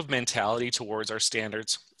this type of mentality towards our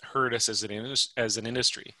standards hurt us as an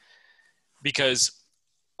industry? Because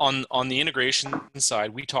on the integration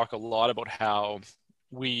side, we talk a lot about how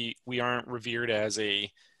we aren't revered as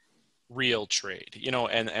a real trade,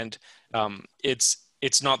 and it's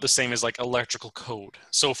not the same as like electrical code.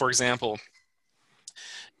 So for example,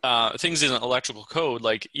 things in electrical code,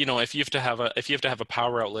 like, if you have to have a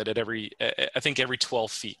power outlet at every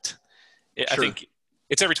 12 feet, I think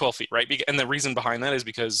it's every 12 feet, right? And the reason behind that is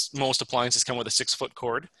because most appliances come with a 6-foot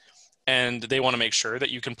cord, and they want to make sure that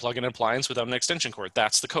you can plug in an appliance without an extension cord.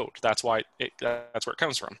 That's the code. That's where it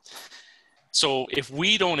comes from. So if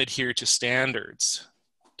we don't adhere to standards,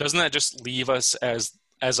 doesn't that just leave us as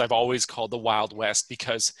I've always called the Wild West?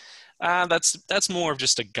 Because that's more of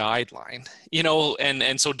just a guideline,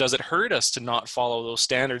 and so does it hurt us to not follow those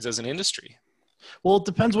standards as an industry? Well, it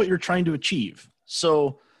depends what you're trying to achieve.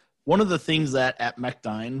 So one of the things that at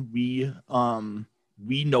Mechdyne, we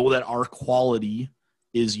know that our quality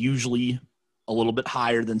is usually a little bit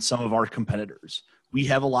higher than some of our competitors. We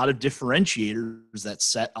have a lot of differentiators that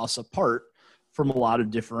set us apart from a lot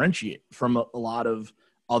of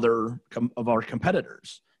other of our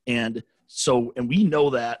competitors. And we know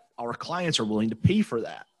that our clients are willing to pay for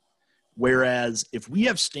that. Whereas if we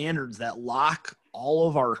have standards that lock all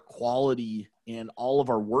of our quality and all of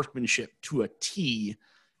our workmanship to a T,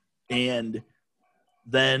 and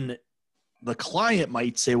then the client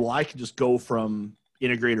might say, well, I can just go from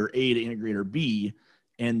integrator A to integrator B,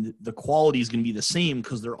 and the quality is going to be the same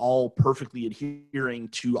because they're all perfectly adhering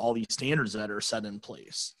to all these standards that are set in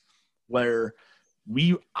place. Where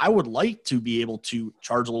I would like to be able to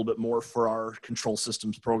charge a little bit more for our control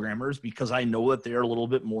systems programmers, because I know that they're a little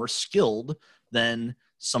bit more skilled than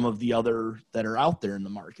some of the other that are out there in the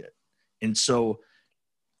market. And so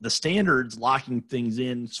the standards locking things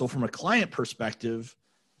in. So from a client perspective,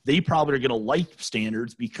 they probably are going to like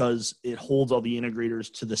standards because it holds all the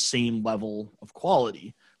integrators to the same level of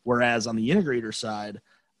quality. Whereas on the integrator side,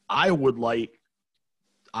 I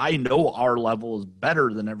know our level is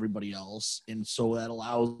better than everybody else. And so that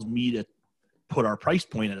allows me to put our price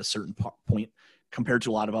point at a certain point compared to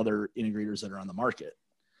a lot of other integrators that are on the market.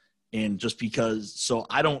 And just because, so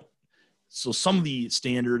some of the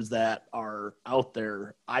standards that are out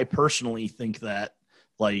there, I personally think that,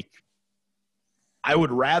 like, I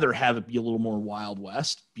would rather have it be a little more Wild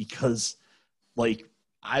West, because, like,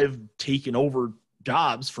 I've taken over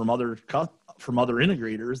jobs from other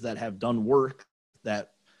integrators that have done work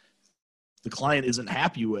that the client isn't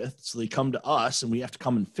happy with. So they come to us and we have to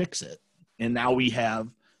come and fix it. And now we have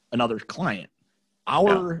another client.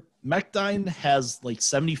 Our Mechdyne has like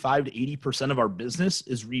 75 to 80% of our business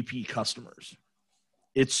is repeat customers.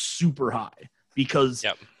 It's super high because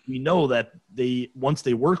we know that once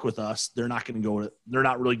they work with us, they don't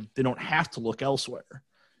have to look elsewhere.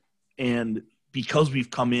 And because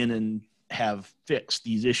we've come in and have fixed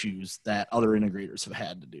these issues that other integrators have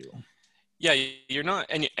had to do. Yeah, you're not,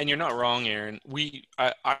 and you're not wrong, Aaron.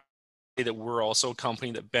 I say that we're also a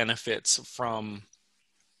company that benefits from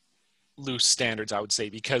loose standards, I would say,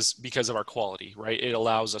 because of our quality, right? It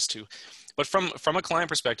allows us to. But from a client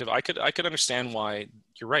perspective, I could understand why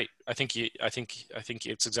you're right. I think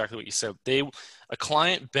it's exactly what you said. A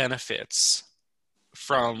client benefits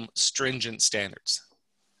from stringent standards.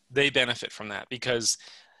 They benefit from that because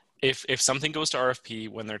if something goes to RFP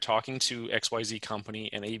when they're talking to XYZ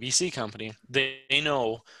company and ABC company, they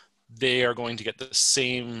know they are going to get the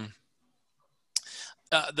same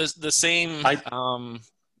the same. I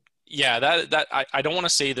don't want to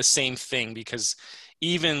say the same thing, because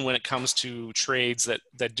even when it comes to trades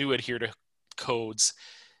that do adhere to codes,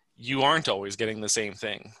 you aren't always getting the same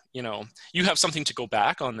thing. You know, you have something to go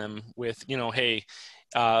back on them with, you know, hey,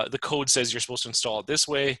 the code says you're supposed to install it this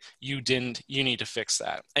way. You didn't, you need to fix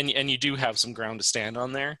that. And you do have some ground to stand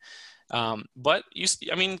on there. But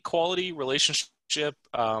quality, relationship,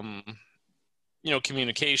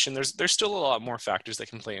 communication, there's still a lot more factors that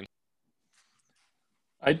can play in.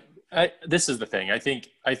 This is the thing. I think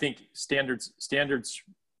standards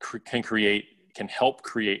can help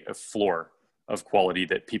create a floor of quality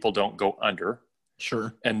that people don't go under.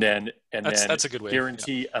 Sure. And then that's a good way.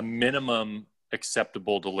 Guarantee a minimum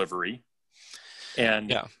acceptable delivery,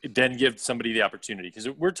 and then give somebody the opportunity, because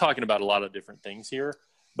we're talking about a lot of different things here,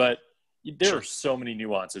 but there are so many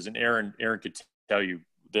nuances, and Aaron could tell you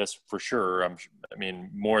this for sure.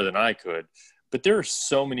 More than I could. But there are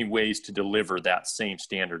so many ways to deliver that same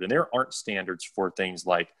standard. And there aren't standards for things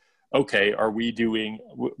like, okay, we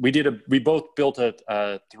both built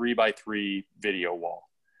a 3x3 video wall.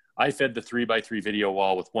 I fed the 3x3 video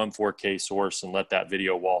wall with one 4K source and let that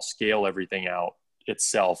video wall scale everything out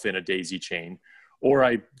itself in a daisy chain. Or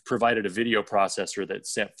I provided a video processor that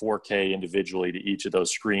sent 4K individually to each of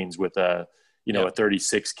those screens with a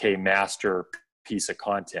 36K master piece of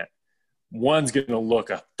content. One's going to look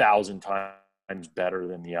 1,000 times better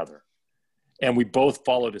than the other, and we both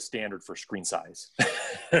followed a standard for screen size.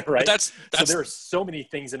 Right. So there are so many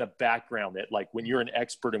things in a background that, like, when you're an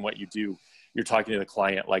expert in what you do, you're talking to the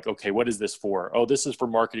client like, okay, what is this for? Oh, this is for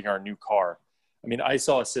marketing our new car. I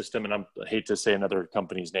saw a system, and I hate to say another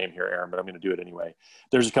company's name here, Aaron, but I'm going to do it anyway.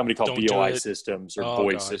 There's a company called BOI Systems or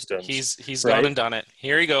Boy Systems. He's gone and done it.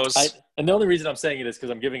 Here he goes. And the only reason I'm saying it is because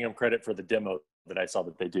I'm giving him credit for the demo that I saw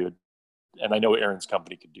that they do. And I know Aaron's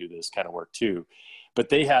company could do this kind of work too, but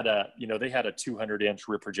they had a 200-inch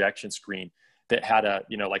rear projection screen that had a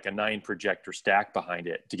 9 projector stack behind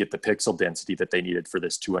it to get the pixel density that they needed for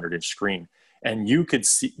this 200-inch screen. And you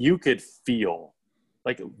could feel,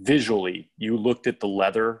 like, visually, you looked at the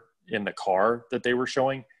leather in the car that they were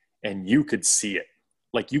showing, and you could see it.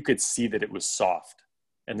 Like, you could see that it was soft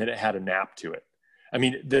and that it had a nap to it.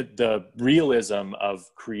 The realism of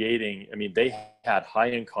creating, they had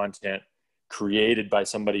high-end content created by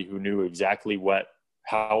somebody who knew exactly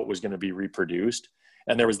how it was going to be reproduced.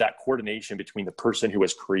 And there was that coordination between the person who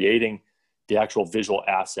was creating the actual visual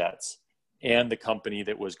assets and the company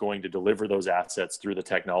that was going to deliver those assets through the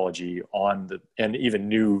technology and even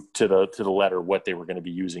knew to the letter what they were going to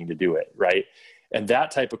be using to do it. Right. And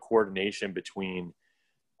that type of coordination between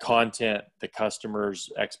content, the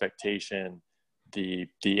customer's expectation, the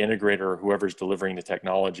integrator, or whoever's delivering the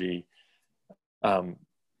technology,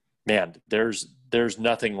 man, there's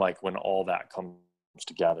nothing like when all that comes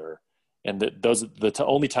together. And the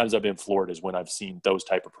only times I've been floored is when I've seen those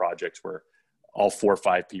type of projects where all 4 or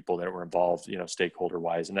 5 people that were involved, stakeholder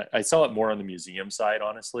wise. And I saw it more on the museum side,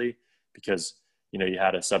 honestly, because you know, you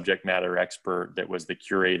had a subject matter expert that was the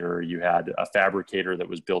curator. You had a fabricator that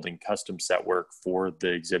was building custom set work for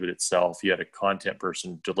the exhibit itself. You had a content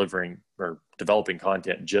person delivering or developing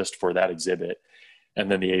content just for that exhibit.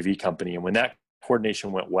 And then the AV company. And when that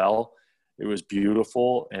coordination went well, it was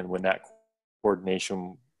beautiful. And when that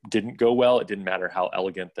coordination didn't go well, it didn't matter how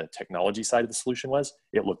elegant the technology side of the solution was,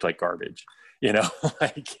 it looked like garbage, you know.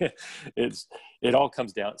 Like it all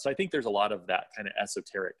comes down. So I think there's a lot of that kind of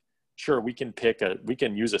esoteric. Sure, we can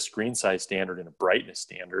use a screen size standard and a brightness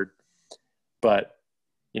standard, but,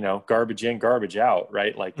 you know, garbage in, garbage out,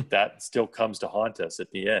 right? Like that still comes to haunt us at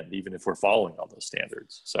the end, even if we're following all those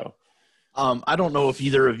standards. So I don't know if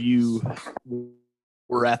either of you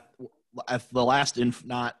were at the last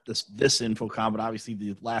not this InfoComm, but obviously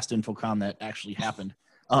the last InfoComm that actually happened.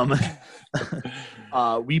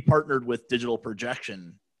 We partnered with Digital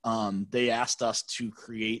Projection. They asked us to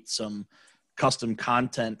create some custom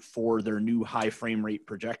content for their new high frame rate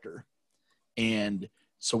projector. And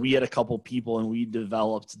so we had a couple people and we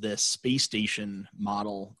developed this space station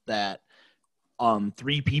model that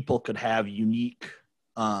 3 people could have unique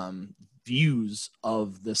views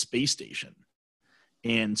of the space station.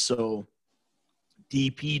 And so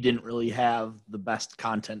DP didn't really have the best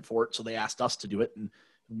content for it, so they asked us to do it,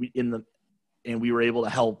 and we were able to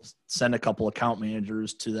help send a couple account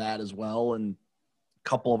managers to that as well, and a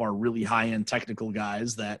couple of our really high-end technical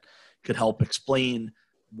guys that could help explain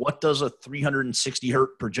what does a 360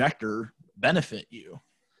 hertz projector benefit you.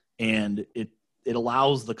 And it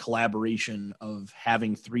allows the collaboration of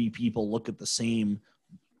having 3 people look at the same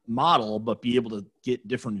model but be able to get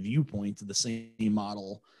different viewpoints of the same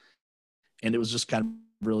model. And it was just kind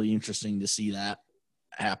of really interesting to see that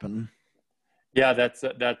happen. Yeah, that's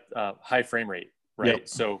that high frame rate, right? Yep.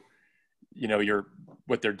 So, you know,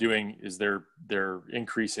 what they're doing is they're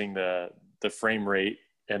increasing the frame rate,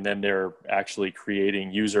 and then they're actually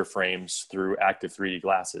creating user frames through active 3D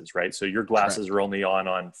glasses, right? So your glasses are only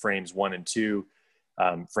on frames 1 and 2.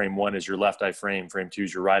 Frame 1 is your left eye frame. Frame 2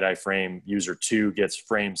 is your right eye frame. User 2 gets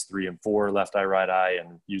frames 3 and 4, left eye, right eye,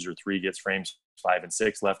 and user 3 gets frames 5 and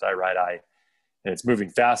 6, left eye, right eye. And it's moving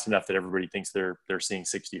fast enough that everybody thinks they're seeing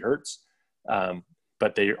 60 hertz.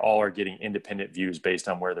 But they all are getting independent views based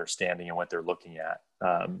on where they're standing and what they're looking at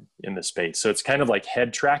in the space. So it's kind of like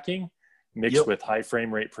head tracking mixed with high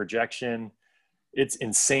frame rate projection. It's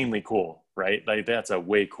insanely cool, right? Like that's a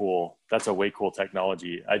way cool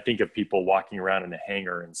technology. I think of people walking around in a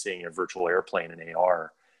hangar and seeing a virtual airplane in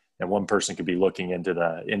AR, and one person could be looking into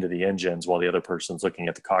the engines while the other person's looking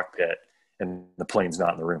at the cockpit, and the plane's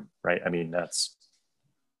not in the room, right? I mean, that's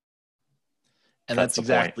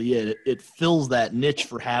exactly it. It fills that niche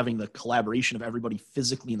for having the collaboration of everybody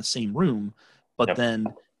physically in the same room, but then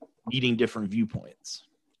meeting different viewpoints.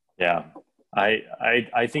 Yeah.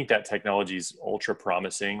 I think that technology is ultra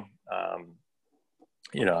promising.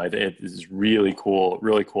 You know, it is really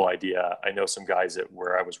cool idea. I know some guys at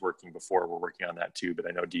where I was working before were working on that too, but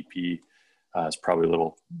I know DP is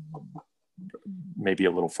probably maybe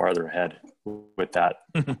a little farther ahead with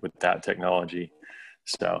that technology.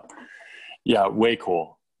 So yeah, way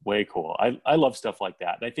cool. I love stuff like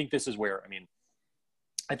that. And I think this is where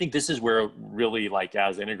really, like,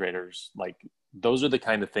 as integrators, like, those are the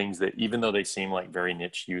kind of things that, even though they seem like very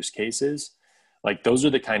niche use cases, like, those are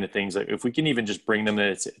the kind of things that if we can even just bring them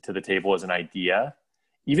to the table as an idea,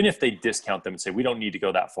 even if they discount them and say, we don't need to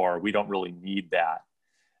go that far, we don't really need that.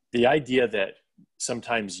 The idea that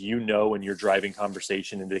sometimes, you know, when you're driving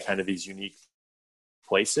conversation into kind of these unique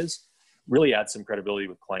places really adds some credibility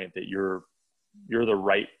with client that you're the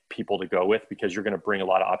right people to go with, because you're going to bring a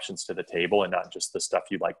lot of options to the table and not just the stuff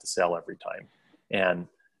you'd like to sell every time. And,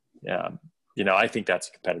 you know, I think that's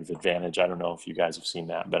a competitive advantage. I don't know if you guys have seen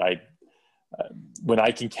that, but when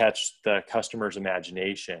I can catch the customer's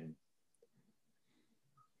imagination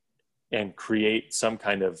and create some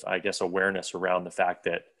kind of, I guess, awareness around the fact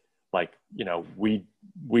that, like, you know,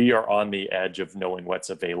 we are on the edge of knowing what's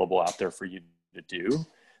available out there for you to do,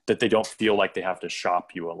 that they don't feel like they have to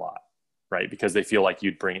shop you a lot, right? Because they feel like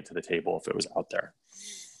you'd bring it to the table if it was out there.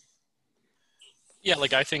 Yeah,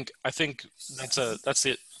 like I think that's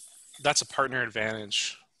a partner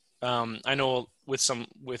advantage. I know with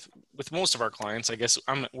most of our clients, I guess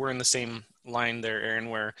we're in the same line there, Aaron,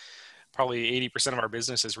 where probably 80% of our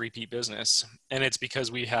business is repeat business, and it's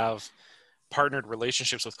because we have partnered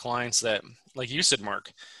relationships with clients that, like you said,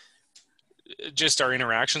 Mark, just our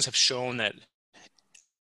interactions have shown that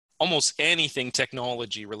almost anything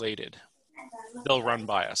technology related, they'll run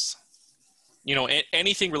by us. You know,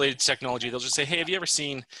 anything related to technology, they'll just say, hey, have you ever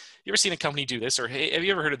seen a company do this? Or, hey, have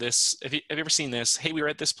you ever heard of this? Have you ever seen this? Hey, we were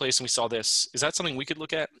at this place and we saw this. Is that something we could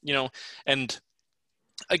look at? You know, and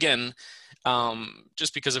again,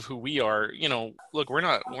 just because of who we are, look, we're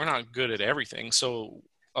not good at everything. So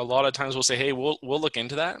a lot of times we'll say, hey, we'll look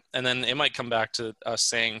into that. And then it might come back to us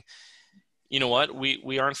saying, you know what,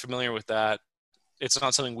 we aren't familiar with that. It's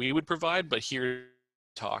not something we would provide, but here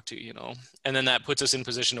talk to, and then that puts us in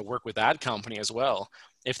position to work with that company as well,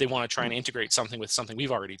 if they want to try and integrate something with something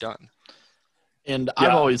we've already done. And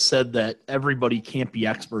I've always said that everybody can't be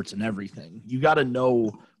experts in everything. You got to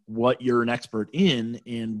know what you're an expert in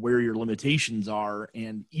and where your limitations are.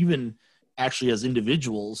 And even actually as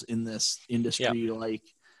individuals in this industry, like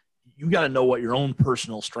you got to know what your own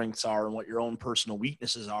personal strengths are and what your own personal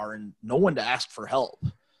weaknesses are, and know when to ask for help.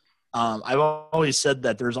 I've always said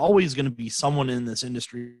that there's always going to be someone in this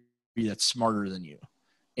industry that's smarter than you.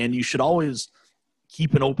 And you should always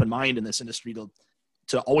keep an open mind in this industry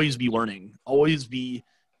to always be learning, always be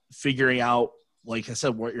figuring out, like I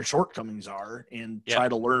said, what your shortcomings are, and try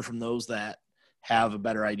to learn from those that have a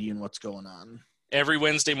better idea in what's going on. Every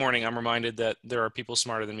Wednesday morning, I'm reminded that there are people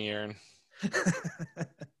smarter than me, Aaron.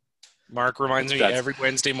 Mark reminds me every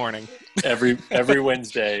Wednesday morning. Every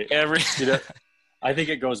Wednesday. I think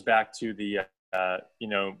it goes back to the, I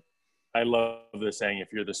love the saying,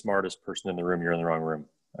 if you're the smartest person in the room, you're in the wrong room.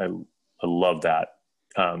 I love that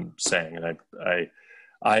saying. And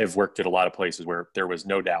I have worked at a lot of places where there was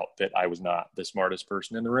no doubt that I was not the smartest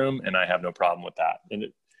person in the room, and I have no problem with that.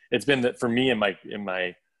 And it's been that for me in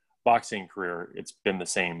my boxing career, it's been the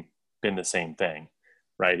same thing,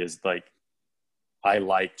 right? Is like, I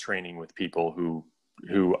like training with people who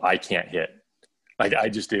I can't hit. Like I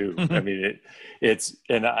just do. I mean,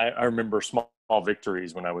 and I remember small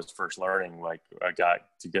victories when I was first learning. Like I got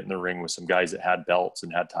to get in the ring with some guys that had belts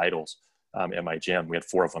and had titles in my gym. We had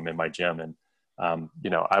 4 of them in my gym. And,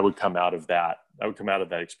 I would come out of that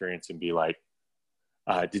experience and be like,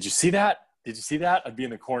 did you see that? Did you see that? I'd be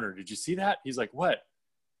in the corner. Did you see that? He's like, what?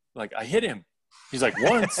 Like, I hit him. He's like,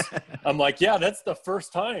 once. I'm like, yeah, that's the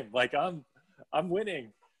first time. Like I'm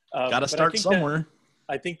winning. Got to start somewhere.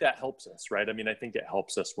 I think that helps us, right? I mean, I think it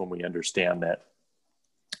helps us when we understand that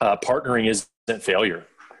partnering isn't failure,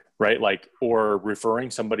 right? Like, or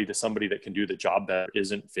referring somebody to somebody that can do the job better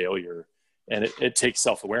isn't failure. And it takes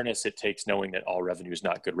self-awareness. It takes knowing that all revenue is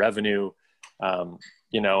not good revenue.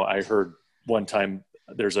 I heard one time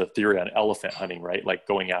there's a theory on elephant hunting, right? Like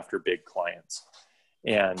going after big clients.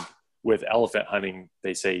 And with elephant hunting,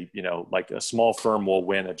 they say, like a small firm will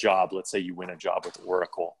win a job. Let's say you win a job with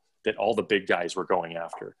Oracle that all the big guys were going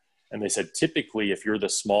after. And they said, typically, if you're the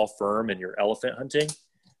small firm and you're elephant hunting,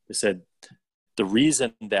 they said, the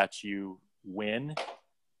reason that you win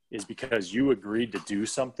is because you agreed to do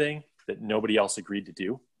something that nobody else agreed to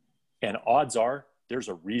do. And odds are there's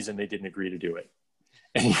a reason they didn't agree to do it.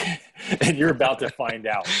 And you're about to find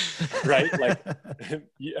out, right? Like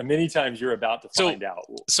many times you're about to find out.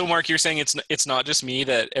 So Mark, you're saying it's not just me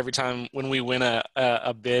that every time when we win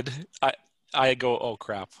a bid, I go, oh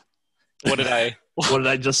crap. What did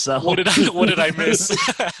I just sell? What did I miss?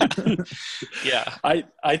 Yeah.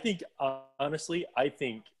 I think, honestly,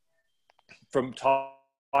 from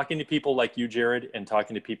talking to people like you, Jared, and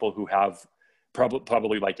talking to people who have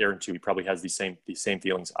probably like Aaron too, he probably has these same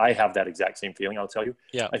feelings. I have that exact same feeling, I'll tell you.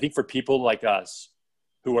 Yeah. I think for people like us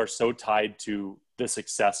who are so tied to the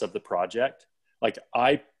success of the project, like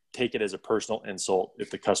I take it as a personal insult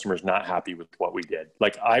if the customer's not happy with what we did.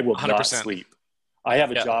 Like I will 100%. Not sleep. I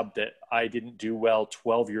have a job that I didn't do well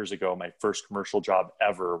 12 years ago, my first commercial job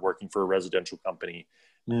ever, working for a residential company.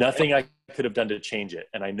 Nothing I could have done to change it.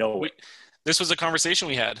 And I know this was a conversation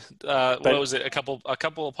we had. What was it? A couple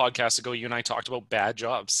of podcasts ago, you and I talked about bad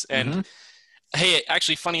jobs. And hey,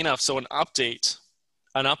 actually funny enough. So an update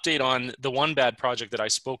on the one bad project that I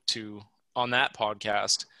spoke to on that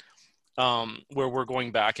podcast, where we're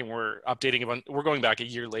going back and we're going back a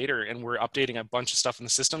year later and we're updating a bunch of stuff in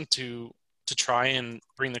the system to try and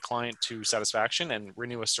bring the client to satisfaction and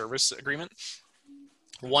renew a service agreement.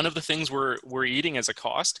 One of the things we're eating as a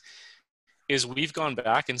cost is we've gone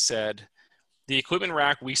back and said the equipment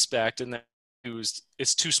rack we spec'd and that used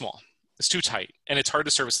is too small. It's too tight and it's hard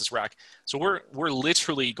to service this rack. So we're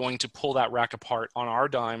literally going to pull that rack apart on our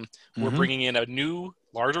dime. We're bringing in a new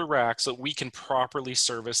larger rack so we can properly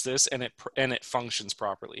service this and it functions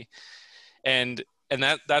properly. And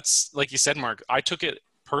that's like you said, Mark, I took it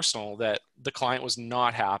personal that the client was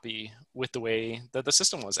not happy with the way that the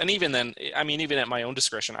system was. And even then, I mean, even at my own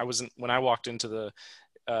discretion, when I walked into the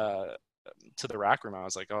rack room, I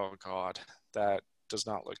was like, oh God, that does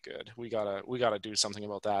not look good. We gotta do something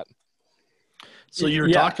about that. So you're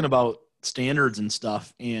talking about standards and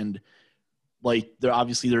stuff, and like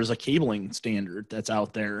there's a cabling standard that's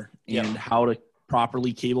out there and how to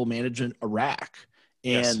properly cable manage a rack.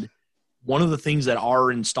 And one of the things that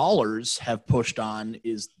our installers have pushed on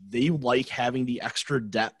is they like having the extra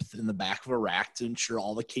depth in the back of a rack to ensure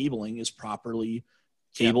all the cabling is properly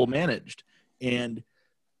cable managed. And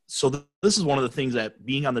so this is one of the things that,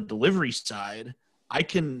 being on the delivery side,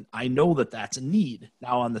 I know that that's a need.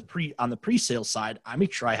 Now on the pre-sale side, I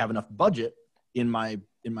make sure I have enough budget in my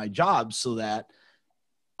job so that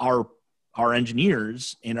our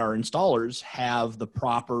engineers and our installers have the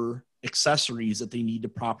proper accessories that they need to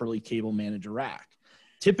properly cable manage a rack.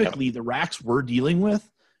 Typically, the racks we're dealing with,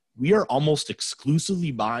 we are almost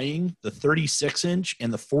exclusively buying the 36-inch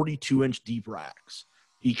and the 42-inch deep racks,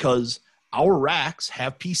 because our racks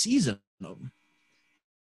have PCs in them.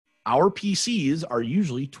 Our PCs are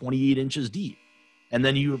usually 28 inches deep. And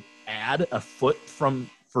then you add a foot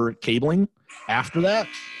for cabling after that,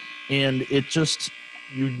 and it just,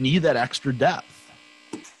 you need that extra depth.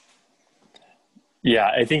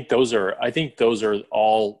 Yeah, I think those are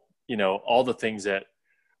all, all the things that,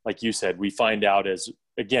 like you said, we find out as,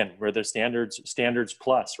 again, we're the standards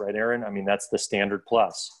plus, right, Aaron? I mean, that's the standard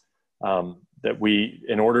plus, that we,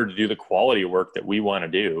 in order to do the quality of work that we want to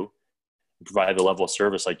do, provide the level of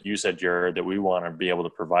service, like you said, Jared, that we want to be able to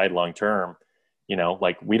provide long-term,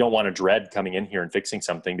 like we don't want to dread coming in here and fixing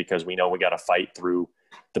something because we know we got to fight through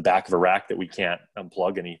the back of a rack that we can't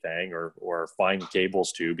unplug anything or find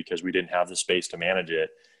cables to because we didn't have the space to manage it.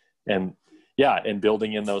 And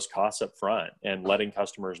building in those costs up front and letting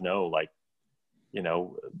customers know, like,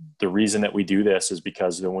 the reason that we do this is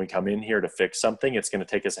because when we come in here to fix something, it's going to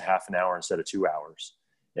take us a half an hour instead of 2 hours.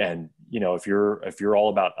 And, if you're all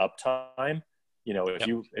about uptime,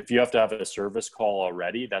 if you have to have a service call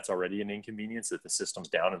already, that's already an inconvenience that the system's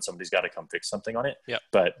down and somebody's got to come fix something on it. Yeah.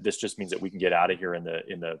 But this just means that we can get out of here in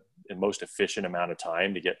the most efficient amount of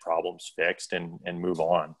time to get problems fixed and move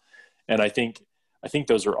on. And I think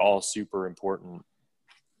those are all super important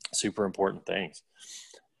things.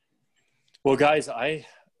 Well, guys,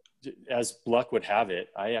 as luck would have it,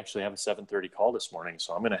 I actually have a 7:30 call this morning,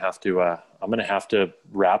 so I'm going to have to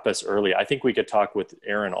wrap us early. I think we could talk with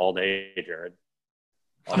Aaron all day, Jared.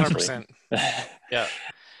 100%.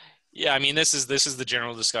 Yeah. I mean, this is the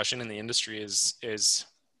general discussion in the industry is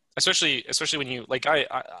especially when you, like,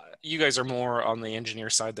 you guys are more on the engineer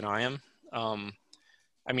side than I am.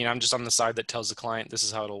 I mean, I'm just on the side that tells the client this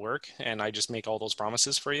is how it'll work, and I just make all those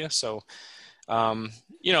promises for you. So,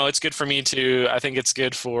 it's good for me to, I think it's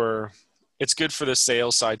good for the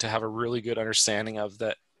sales side to have a really good understanding of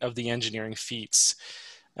the engineering feats,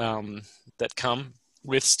 that come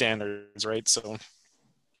with standards, right? So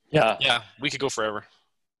yeah, we could go forever.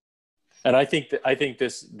 And I think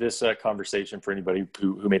this conversation, for anybody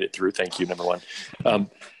who made it through, thank you, number one.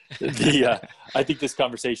 I think this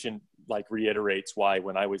conversation like reiterates why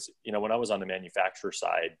when I was on the manufacturer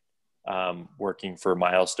side, working for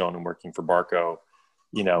Milestone and working for Barco,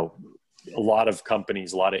 a lot of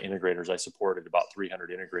companies, a lot of integrators, I supported about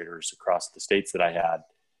 300 integrators across the states that I had.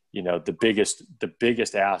 The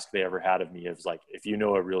biggest ask they ever had of me is like, if you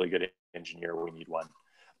know a really good engineer, we need one,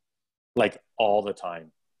 like all the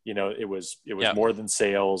time. It was more than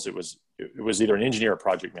sales. It was either an engineer or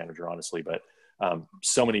project manager, honestly, but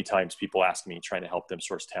so many times people ask me, trying to help them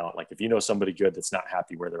source talent, like, if you know somebody good that's not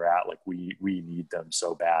happy where they're at, like we need them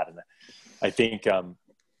so bad. And I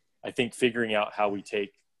think figuring out how we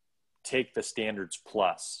take the standards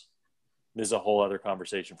plus, this is a whole other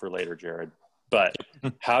conversation for later, Jared, but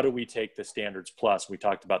how do we take the standards plus? We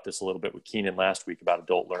talked about this a little bit with Keenan last week about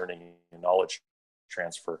adult learning and knowledge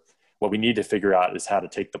transfer. What we need to figure out is how to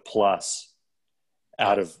take the plus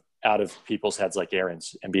out of people's heads like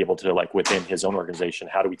Aaron's and be able to, like, within his own organization,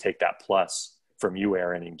 how do we take that plus from you,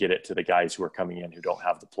 Aaron, and get it to the guys who are coming in who don't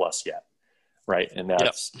have the plus yet, right? And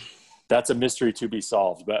that's a mystery to be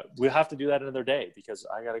solved, but we'll have to do that another day because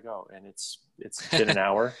I got to go, and it's been an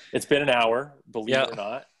hour. It's been an hour, believe it or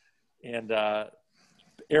not. And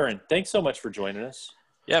Aaron, thanks so much for joining us.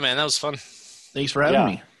 Yeah, man, that was fun. Thanks for having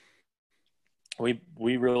me.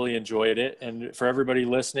 We really enjoyed it. And for everybody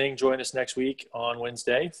listening, join us next week on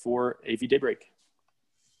Wednesday for AV Daybreak.